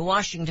the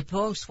Washington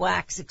Post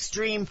whacks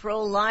extreme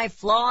pro-life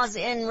flaws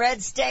in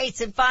red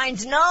states and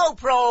finds no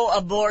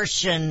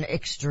pro-abortion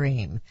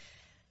extreme.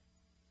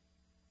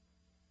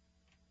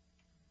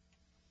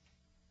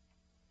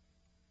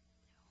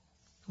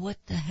 What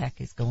the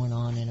heck is going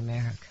on in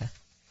America?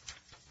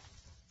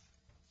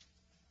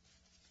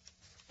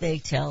 They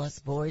tell us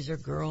boys are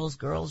girls,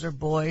 girls are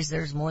boys,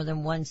 there's more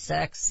than one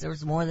sex,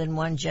 there's more than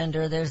one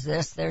gender, there's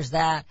this, there's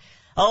that.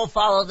 Oh,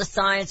 follow the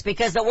science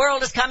because the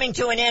world is coming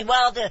to an end.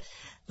 Well,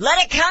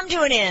 let it come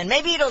to an end.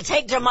 Maybe it'll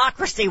take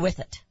democracy with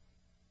it.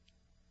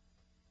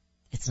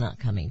 It's not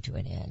coming to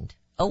an end.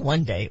 Oh,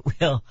 one day it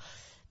will,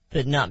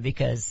 but not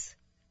because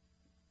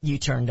you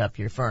turned up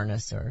your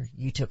furnace or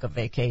you took a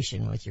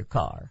vacation with your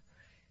car.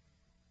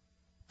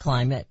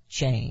 Climate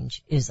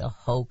change is a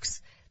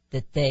hoax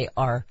that they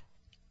are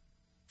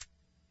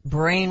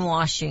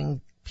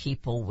brainwashing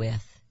people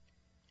with,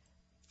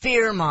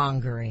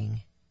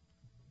 fear-mongering,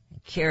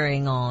 and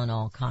carrying on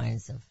all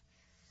kinds of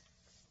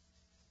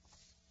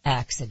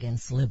acts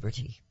against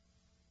liberty,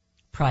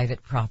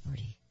 private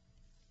property,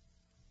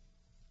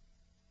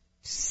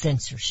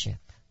 censorship.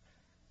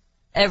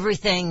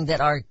 Everything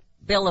that our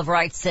Bill of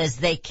Rights says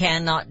they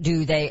cannot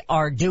do, they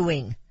are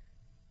doing.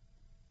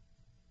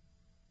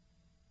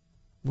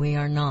 We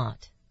are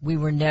not. We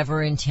were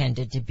never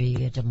intended to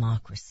be a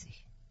democracy.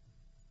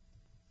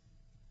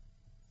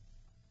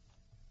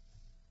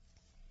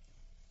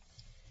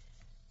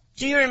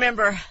 Do you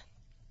remember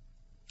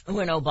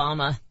when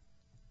Obama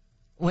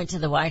went to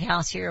the White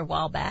House here a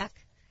while back?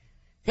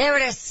 They were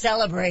to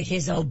celebrate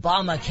his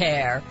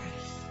Obamacare.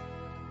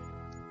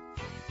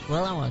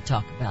 Well, I want to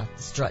talk about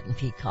the strutting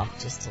peacock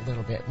just a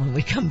little bit when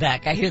we come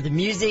back. I hear the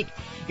music.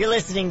 You're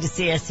listening to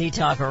CSC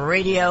Talk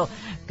Radio.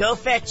 Go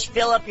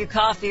fill up your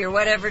coffee or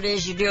whatever it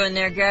is you're doing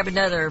there. Grab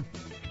another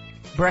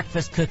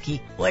breakfast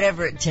cookie,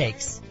 whatever it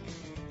takes.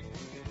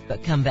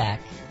 But come back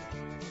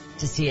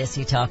to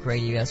CSC Talk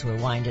Radio as we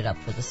wind it up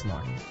for this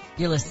morning.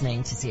 You're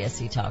listening to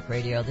CSC Talk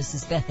Radio. This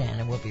is Beth Ann,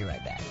 and we'll be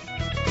right back.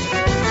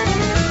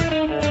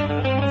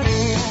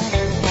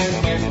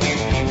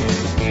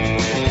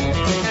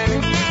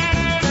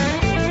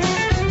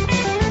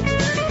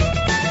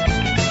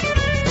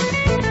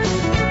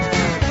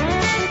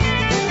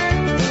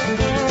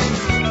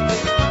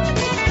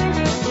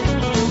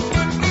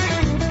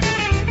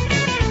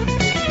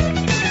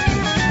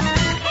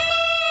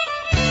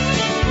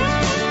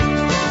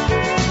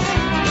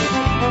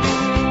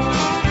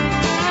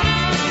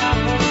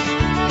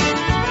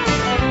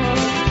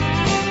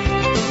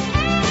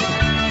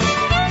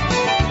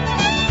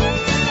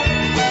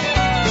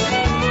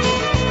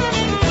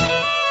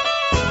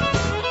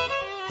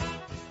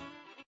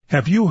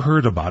 Have you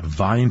heard about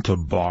Vine to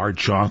Bar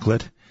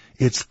chocolate?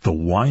 It's the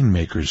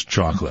winemaker's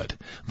chocolate,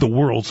 the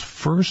world's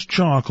first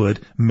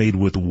chocolate made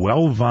with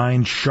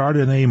well-vined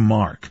Chardonnay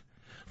marc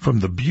from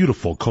the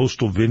beautiful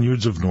coastal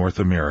vineyards of North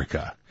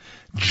America.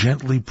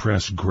 Gently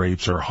pressed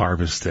grapes are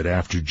harvested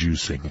after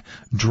juicing,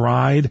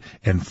 dried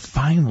and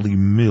finely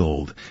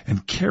milled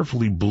and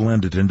carefully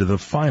blended into the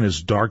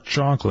finest dark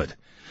chocolate.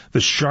 The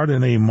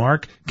Chardonnay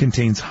marc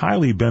contains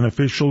highly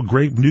beneficial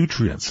grape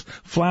nutrients,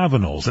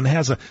 flavonols, and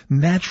has a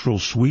natural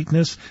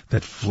sweetness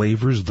that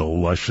flavors the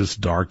luscious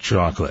dark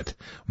chocolate.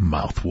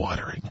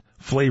 Mouth-watering,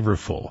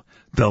 flavorful,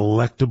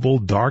 delectable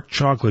dark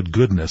chocolate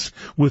goodness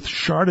with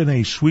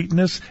Chardonnay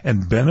sweetness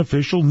and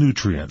beneficial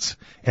nutrients.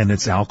 And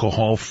it's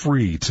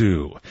alcohol-free,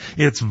 too.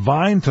 It's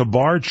Vine to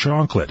Bar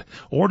chocolate.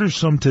 Order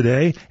some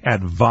today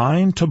at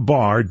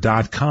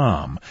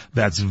vinetobar.com.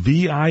 That's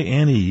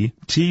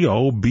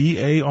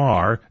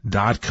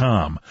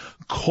VINETOBAR.com.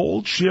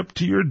 Cold shipped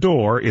to your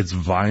door, it's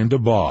Vine to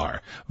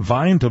Bar.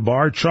 Vine to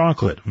Bar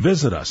chocolate.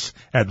 Visit us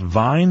at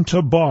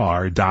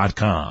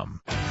vinetobar.com.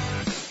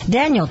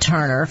 Daniel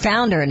Turner,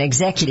 founder and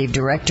executive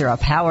director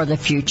of Power the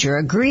Future,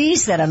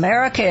 agrees that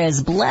America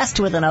is blessed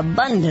with an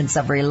abundance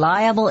of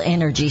reliable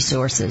energy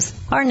sources.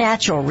 Our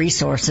natural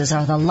resources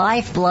are the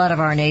lifeblood of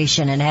our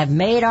nation and have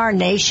made our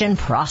nation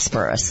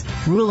prosperous.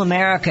 Rural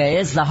America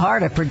is the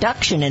heart of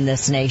production in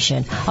this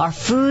nation. Our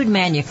food,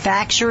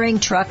 manufacturing,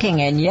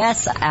 trucking, and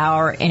yes,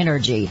 our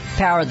energy.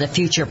 Power the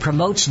Future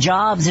promotes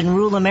jobs in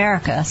rural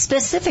America,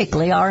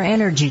 specifically our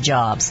energy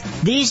jobs.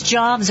 These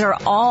jobs are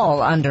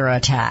all under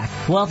attack.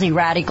 Wealthy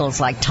radicals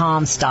like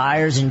Tom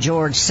Stiers and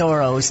George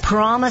Soros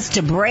promise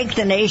to break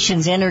the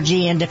nation's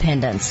energy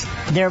independence.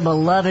 Their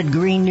beloved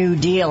Green New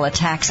Deal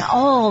attacks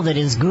all that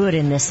is good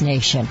in this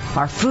nation.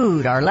 Our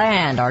food, our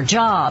land, our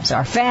jobs,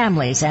 our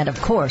families, and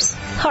of course,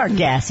 our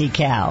gassy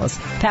cows.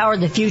 Power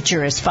the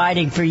Future is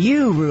fighting for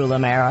you, rural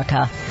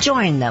America.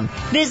 Join them.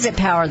 Visit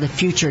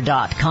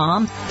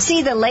PowerTheFuture.com.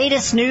 See the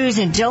latest news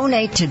and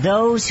donate to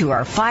those who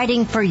are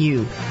fighting for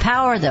you.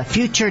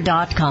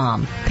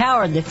 PowerTheFuture.com.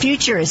 Power the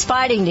Future is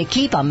fighting to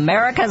keep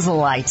America's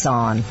lights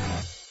on.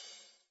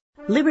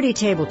 Liberty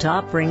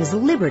Tabletop brings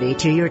liberty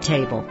to your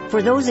table.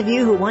 For those of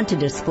you who want to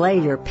display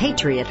your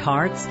patriot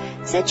hearts,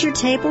 set your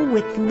table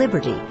with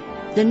Liberty,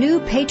 the new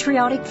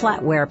patriotic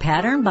flatware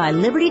pattern by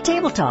Liberty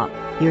Tabletop.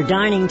 Your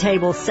dining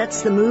table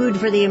sets the mood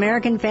for the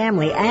American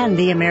family and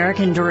the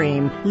American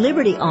dream.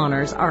 Liberty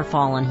honors our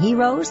fallen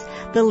heroes,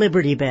 the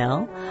Liberty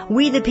Bell,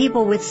 We the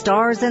People with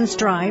Stars and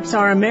Stripes,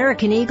 our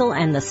American Eagle,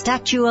 and the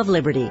Statue of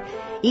Liberty.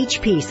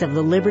 Each piece of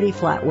the Liberty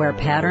flatware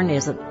pattern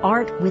is an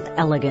art with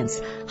elegance,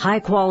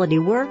 high-quality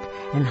work,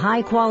 and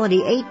high-quality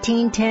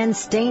 1810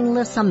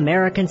 stainless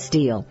American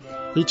steel.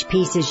 Each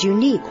piece is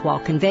unique while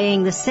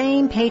conveying the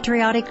same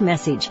patriotic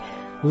message,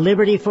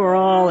 liberty for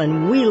all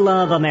and we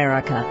love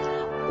America.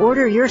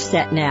 Order your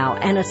set now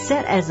and a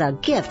set as a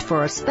gift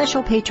for a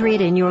special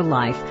patriot in your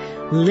life.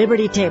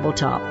 Liberty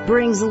Tabletop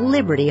brings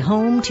liberty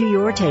home to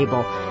your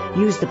table.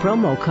 Use the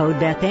promo code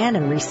BethAnn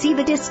and receive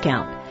a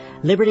discount.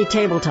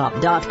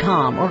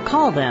 LibertyTabletop.com or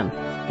call them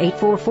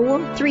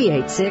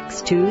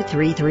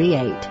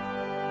 844-386-2338.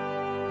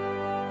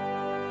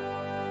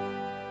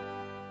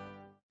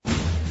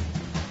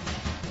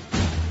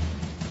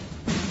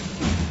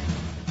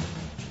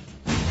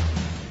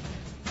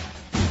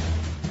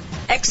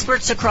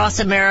 Experts across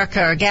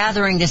America are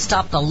gathering to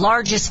stop the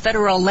largest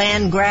federal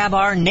land grab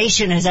our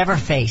nation has ever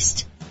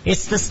faced.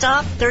 It's the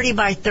Stop 30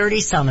 by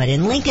 30 Summit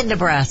in Lincoln,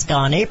 Nebraska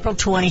on April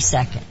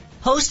 22nd.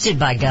 Hosted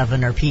by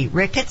Governor Pete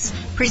Ricketts,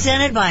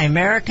 presented by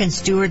American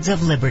Stewards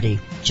of Liberty.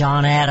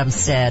 John Adams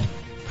said,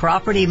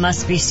 "Property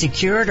must be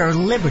secured or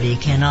liberty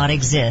cannot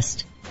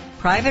exist."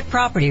 Private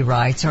property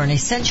rights are an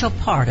essential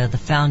part of the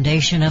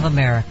foundation of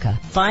America.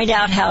 Find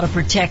out how to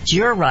protect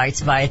your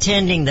rights by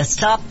attending the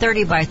Stop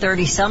 30 by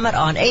 30 Summit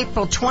on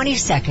April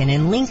 22nd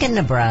in Lincoln,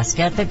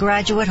 Nebraska at the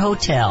Graduate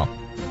Hotel.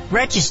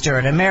 Register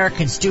at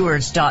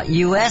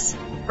AmericanStewards.us.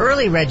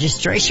 Early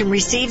registration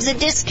receives a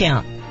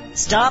discount.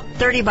 Stop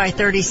 30 by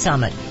 30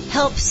 Summit.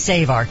 Help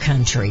save our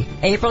country.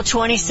 April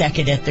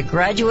 22nd at the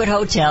Graduate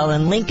Hotel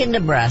in Lincoln,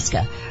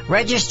 Nebraska.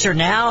 Register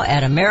now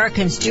at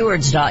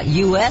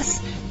AmericanStewards.us.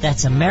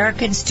 That's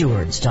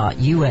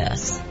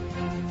AmericanStewards.us.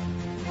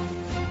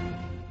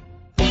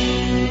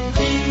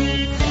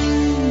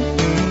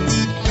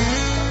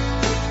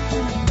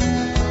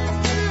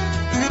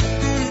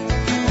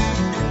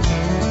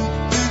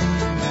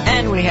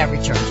 And we have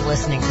returned to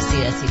listening to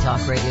CSC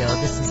Talk Radio.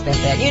 This is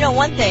Beth Ann. You know,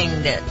 one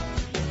thing that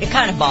it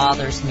kind of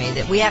bothers me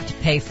that we have to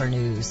pay for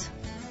news.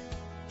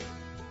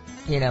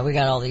 You know, we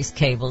got all these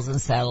cables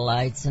and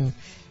satellites and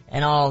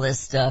all this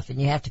stuff, and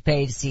you have to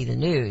pay to see the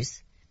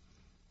news.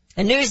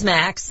 And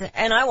Newsmax,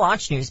 and I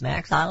watch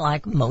Newsmax. I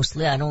like them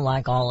mostly. I don't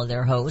like all of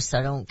their hosts.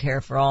 I don't care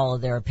for all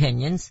of their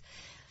opinions.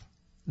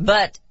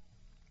 But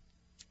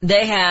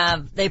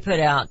they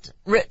put out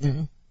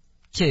written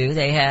too.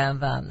 They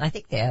have, I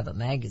think they have a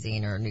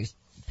magazine or a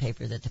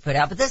newspaper that they put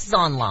out, but this is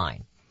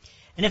online.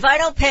 And if I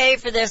don't pay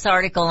for this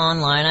article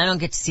online, I don't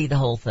get to see the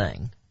whole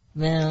thing.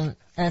 Well,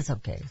 that's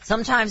okay.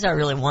 Sometimes I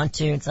really want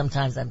to, and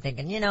sometimes I'm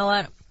thinking, you know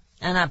what?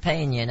 I'm not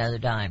paying you another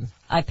dime.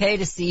 I pay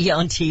to see you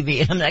on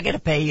TV, and I'm not going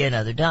to pay you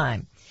another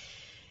dime.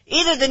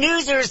 Either the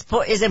news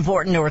is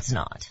important or it's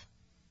not.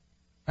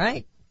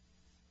 Right?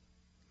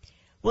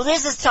 Well,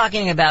 this is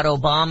talking about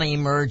Obama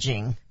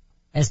emerging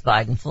as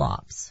Biden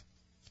flops.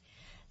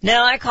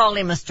 Now, I called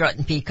him a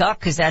strutting peacock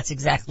because that's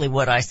exactly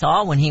what I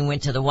saw when he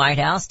went to the White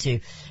House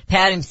to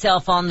pat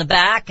himself on the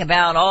back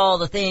about all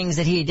the things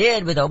that he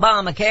did with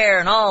Obamacare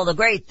and all the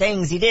great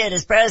things he did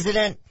as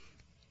president.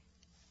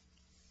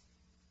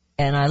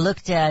 And I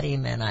looked at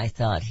him and I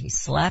thought, he's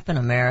slapping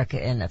America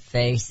in the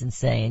face and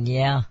saying,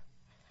 yeah,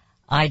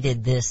 I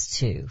did this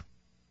too.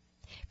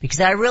 Because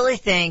I really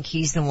think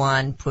he's the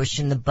one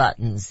pushing the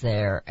buttons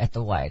there at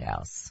the White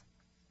House.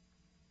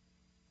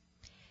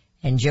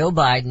 And Joe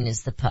Biden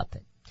is the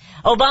puppet.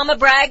 Obama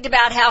bragged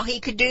about how he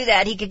could do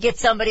that. He could get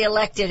somebody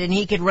elected and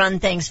he could run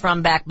things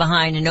from back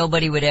behind and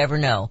nobody would ever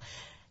know.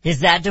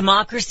 Is that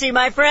democracy,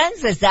 my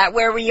friends? Is that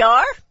where we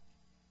are?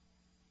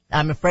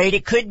 I'm afraid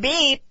it could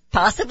be,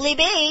 possibly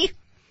be.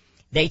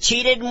 They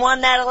cheated and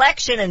won that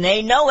election and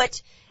they know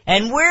it.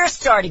 And we're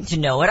starting to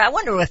know it. I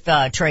wonder if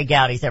Trey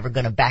Gowdy's ever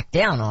going to back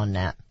down on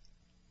that.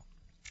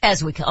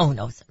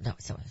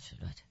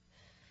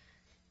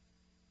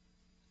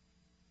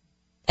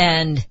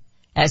 And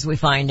as we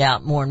find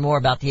out more and more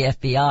about the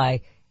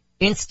FBI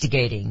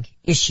instigating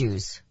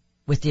issues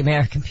with the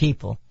American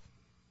people.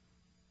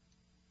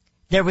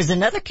 There was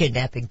another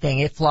kidnapping thing.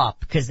 It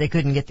flopped because they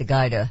couldn't get the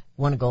guy to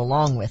want to go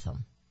along with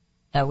them.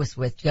 That was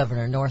with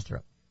Governor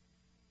Northrup.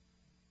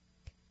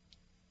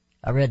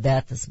 I read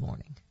that this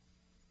morning.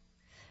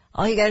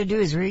 All you got to do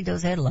is read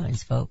those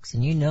headlines, folks,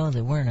 and you know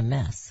that we're in a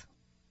mess.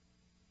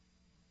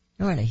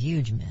 We're in a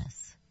huge mess.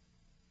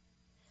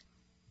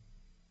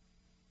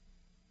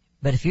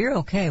 But if you're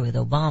okay with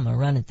Obama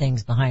running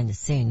things behind the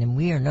scene, then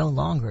we are no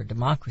longer a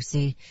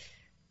democracy.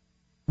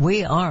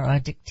 We are a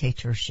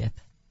dictatorship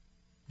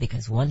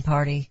because one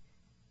party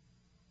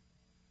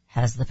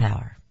has the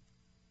power.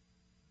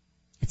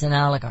 It's an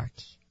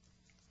oligarchy.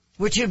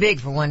 We're too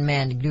big for one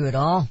man to do it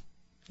all,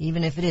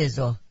 even if it is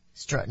a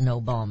strutting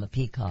Obama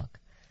peacock.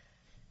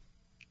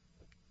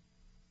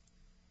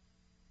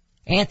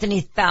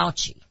 Anthony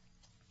Fauci.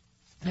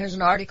 There's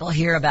an article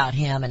here about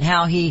him and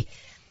how he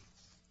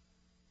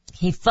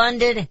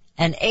funded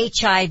an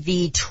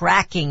HIV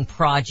tracking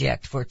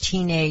project for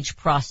teenage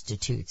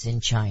prostitutes in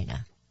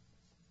China.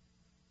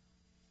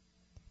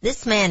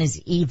 This man is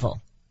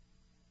evil.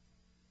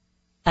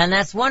 And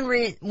that's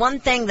one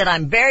thing that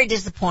I'm very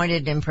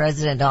disappointed in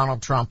President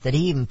Donald Trump, that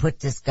he even put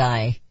this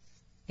guy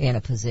in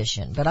a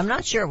position. But I'm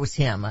not sure it was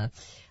him.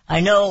 I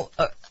know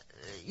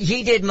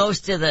he did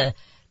most of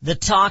the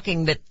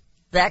talking, but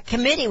that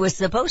committee was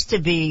supposed to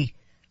be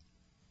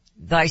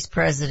Vice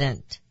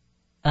President,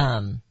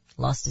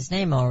 lost his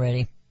name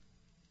already.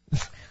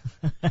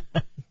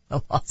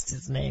 I lost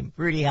his name.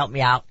 Rudy, help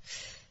me out.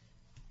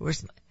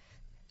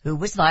 Who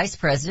was Vice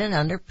President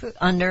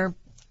under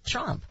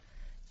Trump?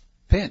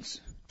 Pence.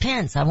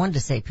 I wanted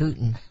to say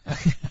Putin.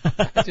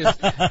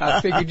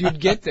 I figured you'd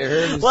get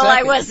there in a Well, second.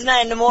 I wasn't,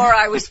 and the more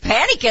I was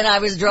panicking, I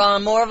was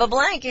drawing more of a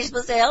blank. You're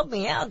supposed to help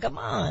me out. Come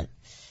on.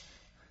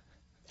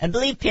 I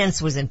believe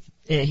Pence was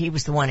he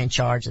was the one in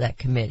charge of that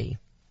committee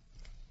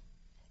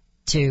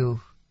to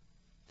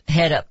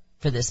head up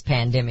for this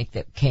pandemic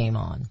that came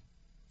on.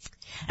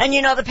 And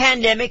you know, the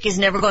pandemic is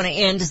never going to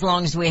end as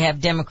long as we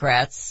have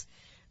Democrats.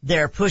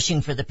 They're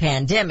pushing for the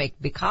pandemic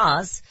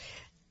because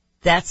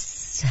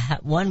that's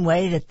one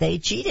way that they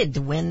cheated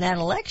to win that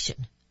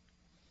election.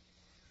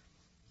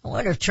 I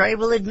wonder if Trey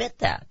will admit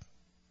that.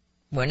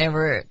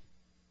 Whenever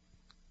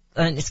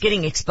and it's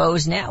getting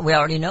exposed now. We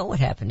already know what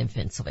happened in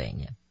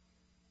Pennsylvania.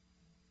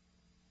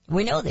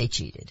 We know they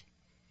cheated.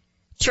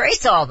 Trey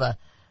saw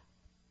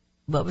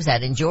what was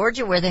that, in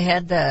Georgia where they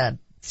had the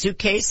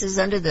suitcases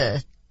under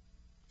the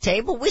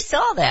table? We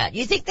saw that.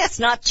 You think that's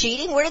not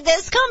cheating? Where did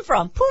this come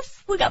from?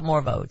 Poof, we got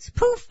more votes.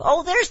 Poof,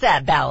 oh, there's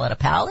that ballot of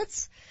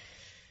ballots.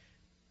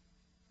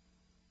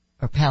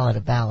 Or pallet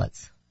of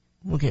ballots.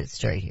 We'll get it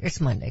straight here.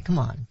 It's Monday. Come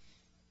on.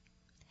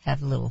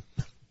 Have a little,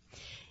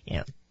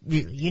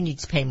 you need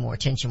to pay more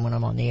attention when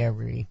I'm on the air,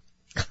 Rudy.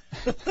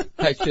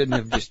 I shouldn't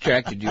have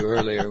distracted you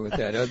earlier with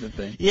that other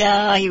thing.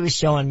 Yeah, he was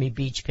showing me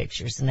beach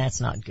pictures, and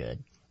that's not good.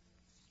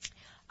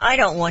 I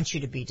don't want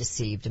you to be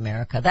deceived,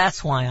 America.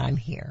 That's why I'm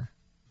here.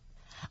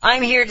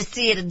 I'm here to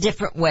see it a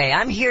different way.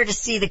 I'm here to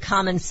see the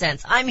common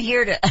sense. I'm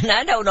here to, and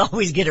I don't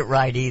always get it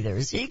right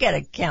either. So you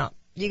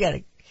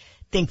gotta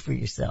think for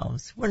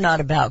yourselves. We're not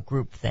about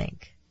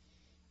groupthink.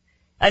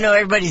 I know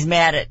everybody's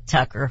mad at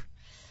Tucker.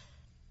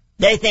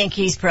 They think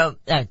he's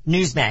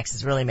Newsmax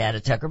is really mad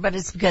at Tucker, but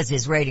it's because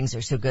his ratings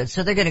are so good,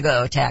 so they're gonna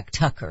go attack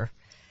Tucker.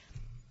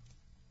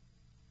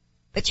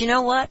 But you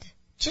know what?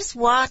 Just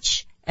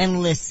watch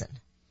and listen.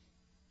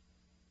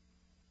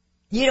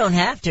 You don't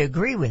have to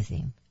agree with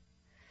him.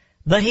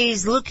 But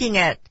he's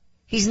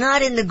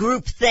not in the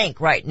group think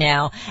right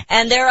now,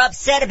 and they're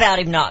upset about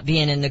him not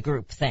being in the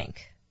group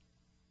think.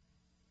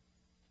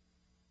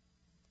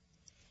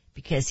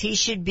 Because he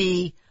should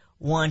be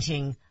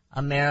wanting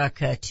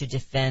America to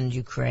defend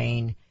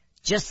Ukraine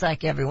just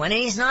like everyone. And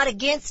he's not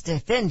against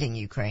defending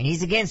Ukraine.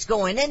 He's against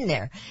going in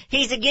there.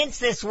 He's against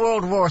this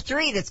World War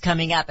III that's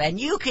coming up. And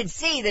you can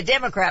see the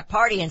Democrat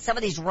Party and some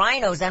of these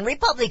rhinos and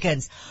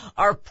Republicans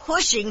are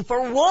pushing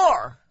for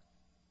war.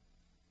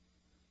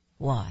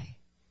 Why?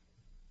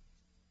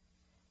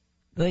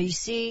 Well, you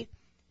see,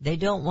 they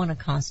don't want a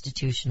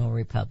constitutional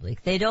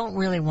republic. They don't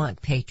really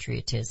want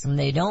patriotism.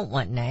 They don't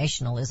want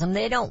nationalism.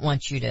 They don't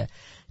want you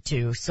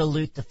to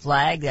salute the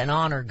flag and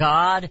honor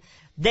God.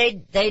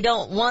 They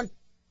don't want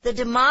the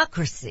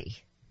democracy.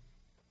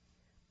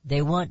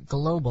 They want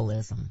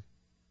globalism.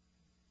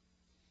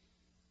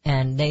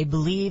 And they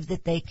believe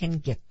that they can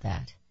get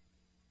that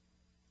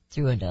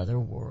through another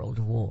world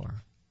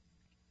war.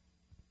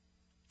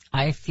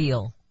 I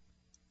feel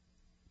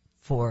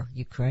for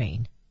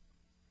Ukraine,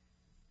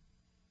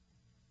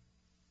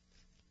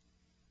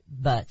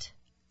 but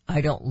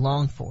I don't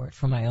long for it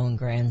for my own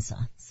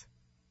grandsons.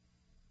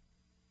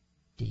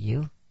 Do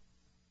you?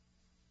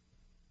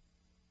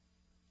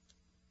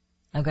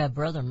 I've got a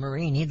brother,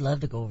 Marine. He'd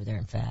love to go over there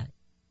and fight.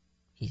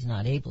 He's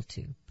not able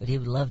to, but he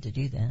would love to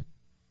do that.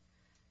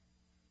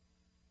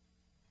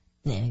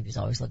 Yeah, he was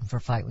always looking for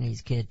a fight when he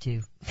was a kid,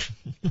 too.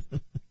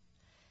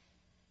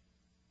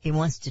 He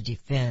wants to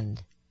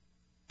defend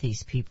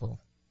these people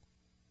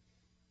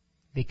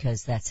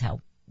because that's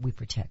how we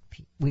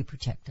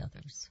protect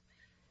others.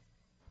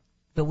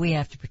 But we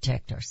have to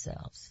protect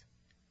ourselves.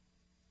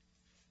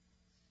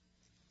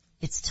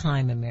 It's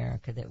time,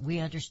 America, that we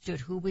understood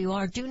who we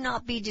are. Do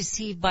not be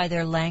deceived by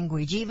their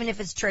language, even if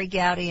it's Trey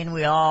Gowdy, and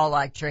we all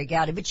like Trey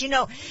Gowdy. But you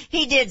know,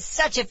 he did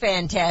such a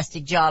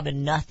fantastic job,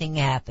 and nothing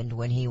happened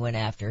when he went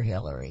after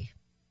Hillary.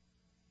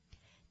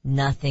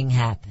 Nothing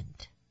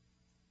happened.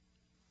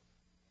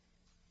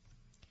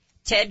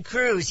 Ted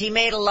Cruz, he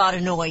made a lot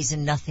of noise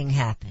and nothing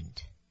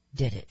happened,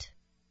 did it?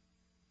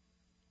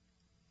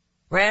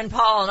 Rand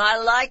Paul, and I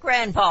like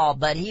Rand Paul,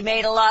 but he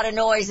made a lot of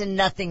noise and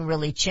nothing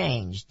really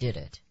changed, did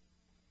it?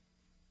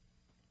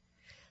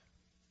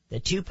 The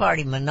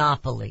two-party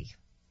monopoly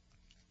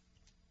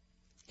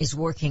is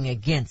working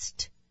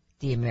against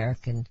the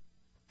American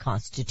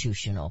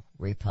constitutional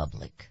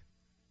republic.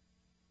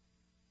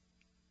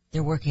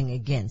 They're working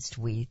against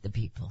we, the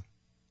people.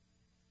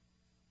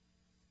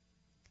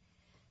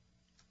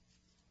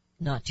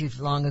 Not too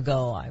long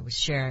ago, I was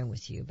sharing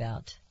with you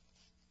about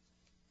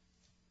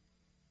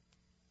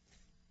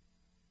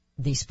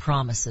these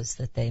promises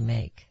that they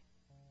make.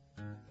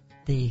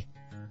 The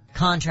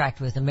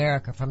contract with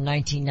America from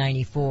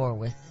 1994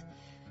 with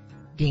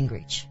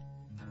Gingrich.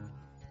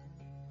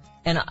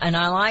 And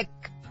I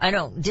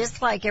don't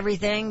dislike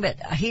everything,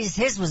 but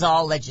his was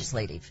all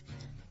legislative.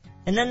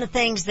 And then the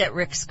things that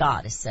Rick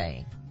Scott is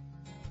saying.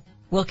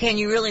 Well, can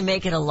you really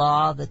make it a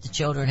law that the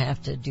children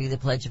have to do the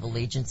Pledge of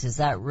Allegiance? Is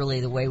that really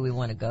the way we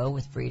want to go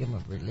with freedom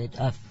of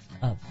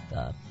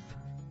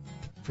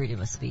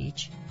freedom of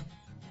speech?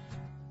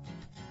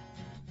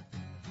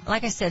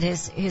 Like I said,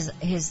 his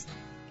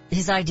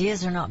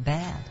ideas are not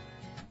bad.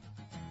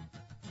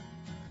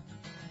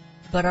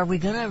 But are we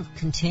going to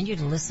continue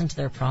to listen to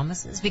their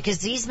promises?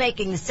 Because he's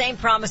making the same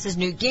promises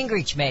Newt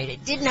Gingrich made.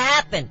 It didn't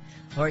happen,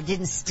 or it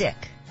didn't stick.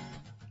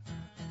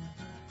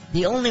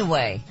 The only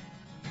way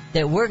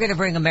that we're going to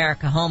bring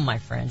America home, my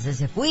friends,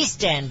 is if we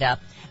stand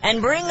up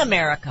and bring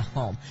America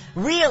home.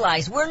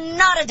 Realize we're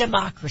not a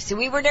democracy.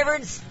 We were never,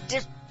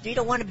 you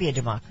don't want to be a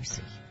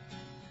democracy.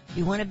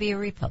 You want to be a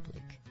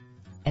republic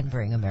and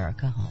bring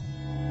America home.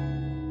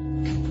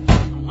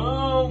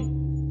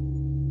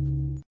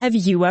 Have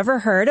you ever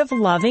heard of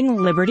Loving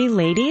Liberty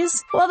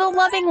Ladies? Well, the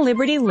Loving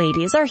Liberty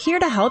Ladies are here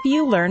to help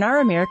you learn our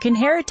American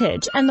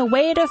heritage and the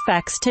way it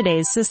affects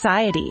today's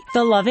society.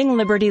 The Loving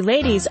Liberty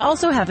Ladies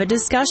also have a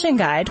discussion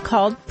guide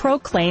called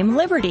Proclaim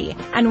Liberty.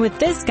 And with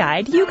this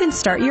guide, you can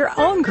start your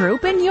own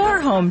group in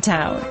your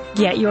hometown.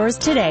 Get yours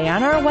today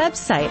on our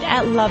website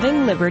at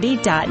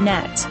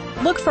lovingliberty.net.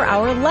 Look for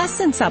our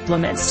lesson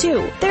supplements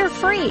too. They're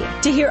free.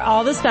 To hear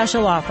all the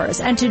special offers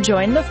and to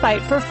join the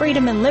fight for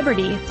freedom and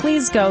liberty,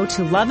 please go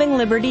to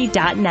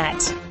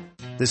lovingliberty.net.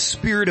 The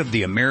spirit of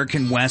the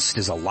American West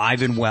is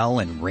alive and well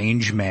in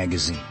Range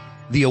Magazine,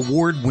 the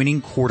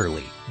award-winning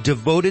quarterly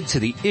devoted to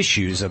the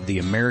issues of the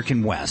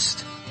American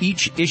West.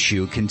 Each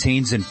issue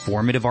contains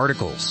informative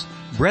articles,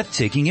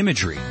 breathtaking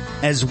imagery,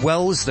 as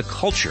well as the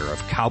culture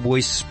of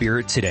cowboy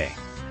spirit today,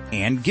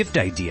 and gift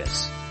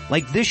ideas,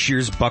 like this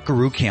year's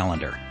Buckaroo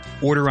calendar.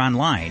 Order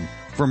online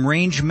from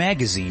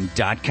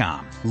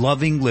rangemagazine.com.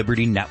 Loving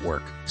Liberty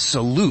Network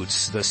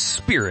salutes the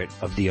spirit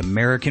of the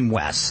American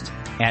West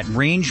at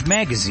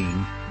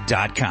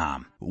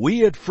rangemagazine.com.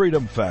 We at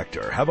Freedom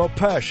Factor have a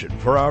passion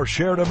for our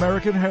shared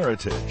American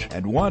heritage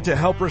and want to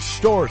help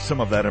restore some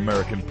of that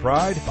American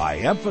pride by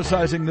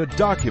emphasizing the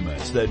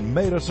documents that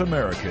made us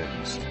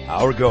Americans.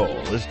 Our goal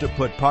is to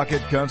put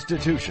pocket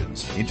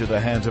constitutions into the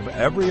hands of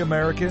every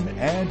American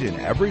and in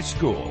every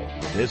school.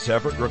 This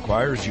effort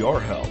requires your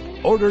help.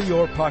 Order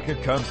your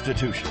pocket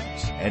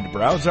constitutions and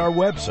browse our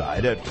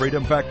website at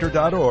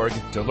freedomfactor.org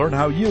to learn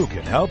how you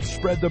can help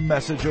spread the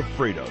message of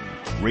freedom.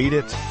 Read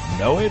it,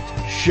 know it,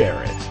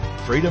 share it.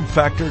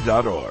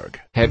 freedomfactor.org.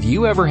 Have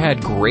you ever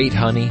had great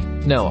honey?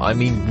 No, I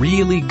mean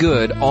really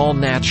good,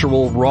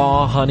 all-natural,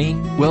 raw honey?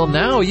 Well,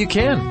 now you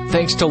can,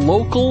 thanks to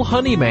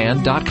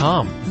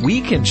LocalHoneyman.com.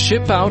 We can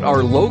ship out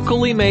our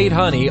locally made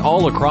honey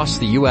all across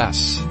the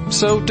U.S.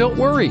 So don't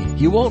worry,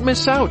 you won't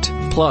miss out.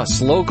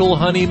 Plus, Local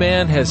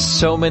Honeyman has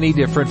so many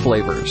different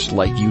flavors,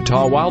 like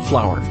Utah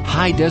Wildflower,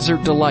 High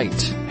Desert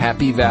Delight,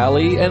 Happy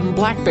Valley, and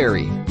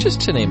Blackberry,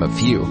 just to name a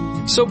few.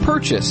 So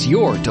purchase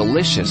your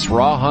delicious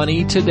raw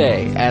honey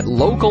today at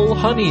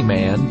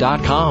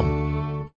LocalHoneyman.com.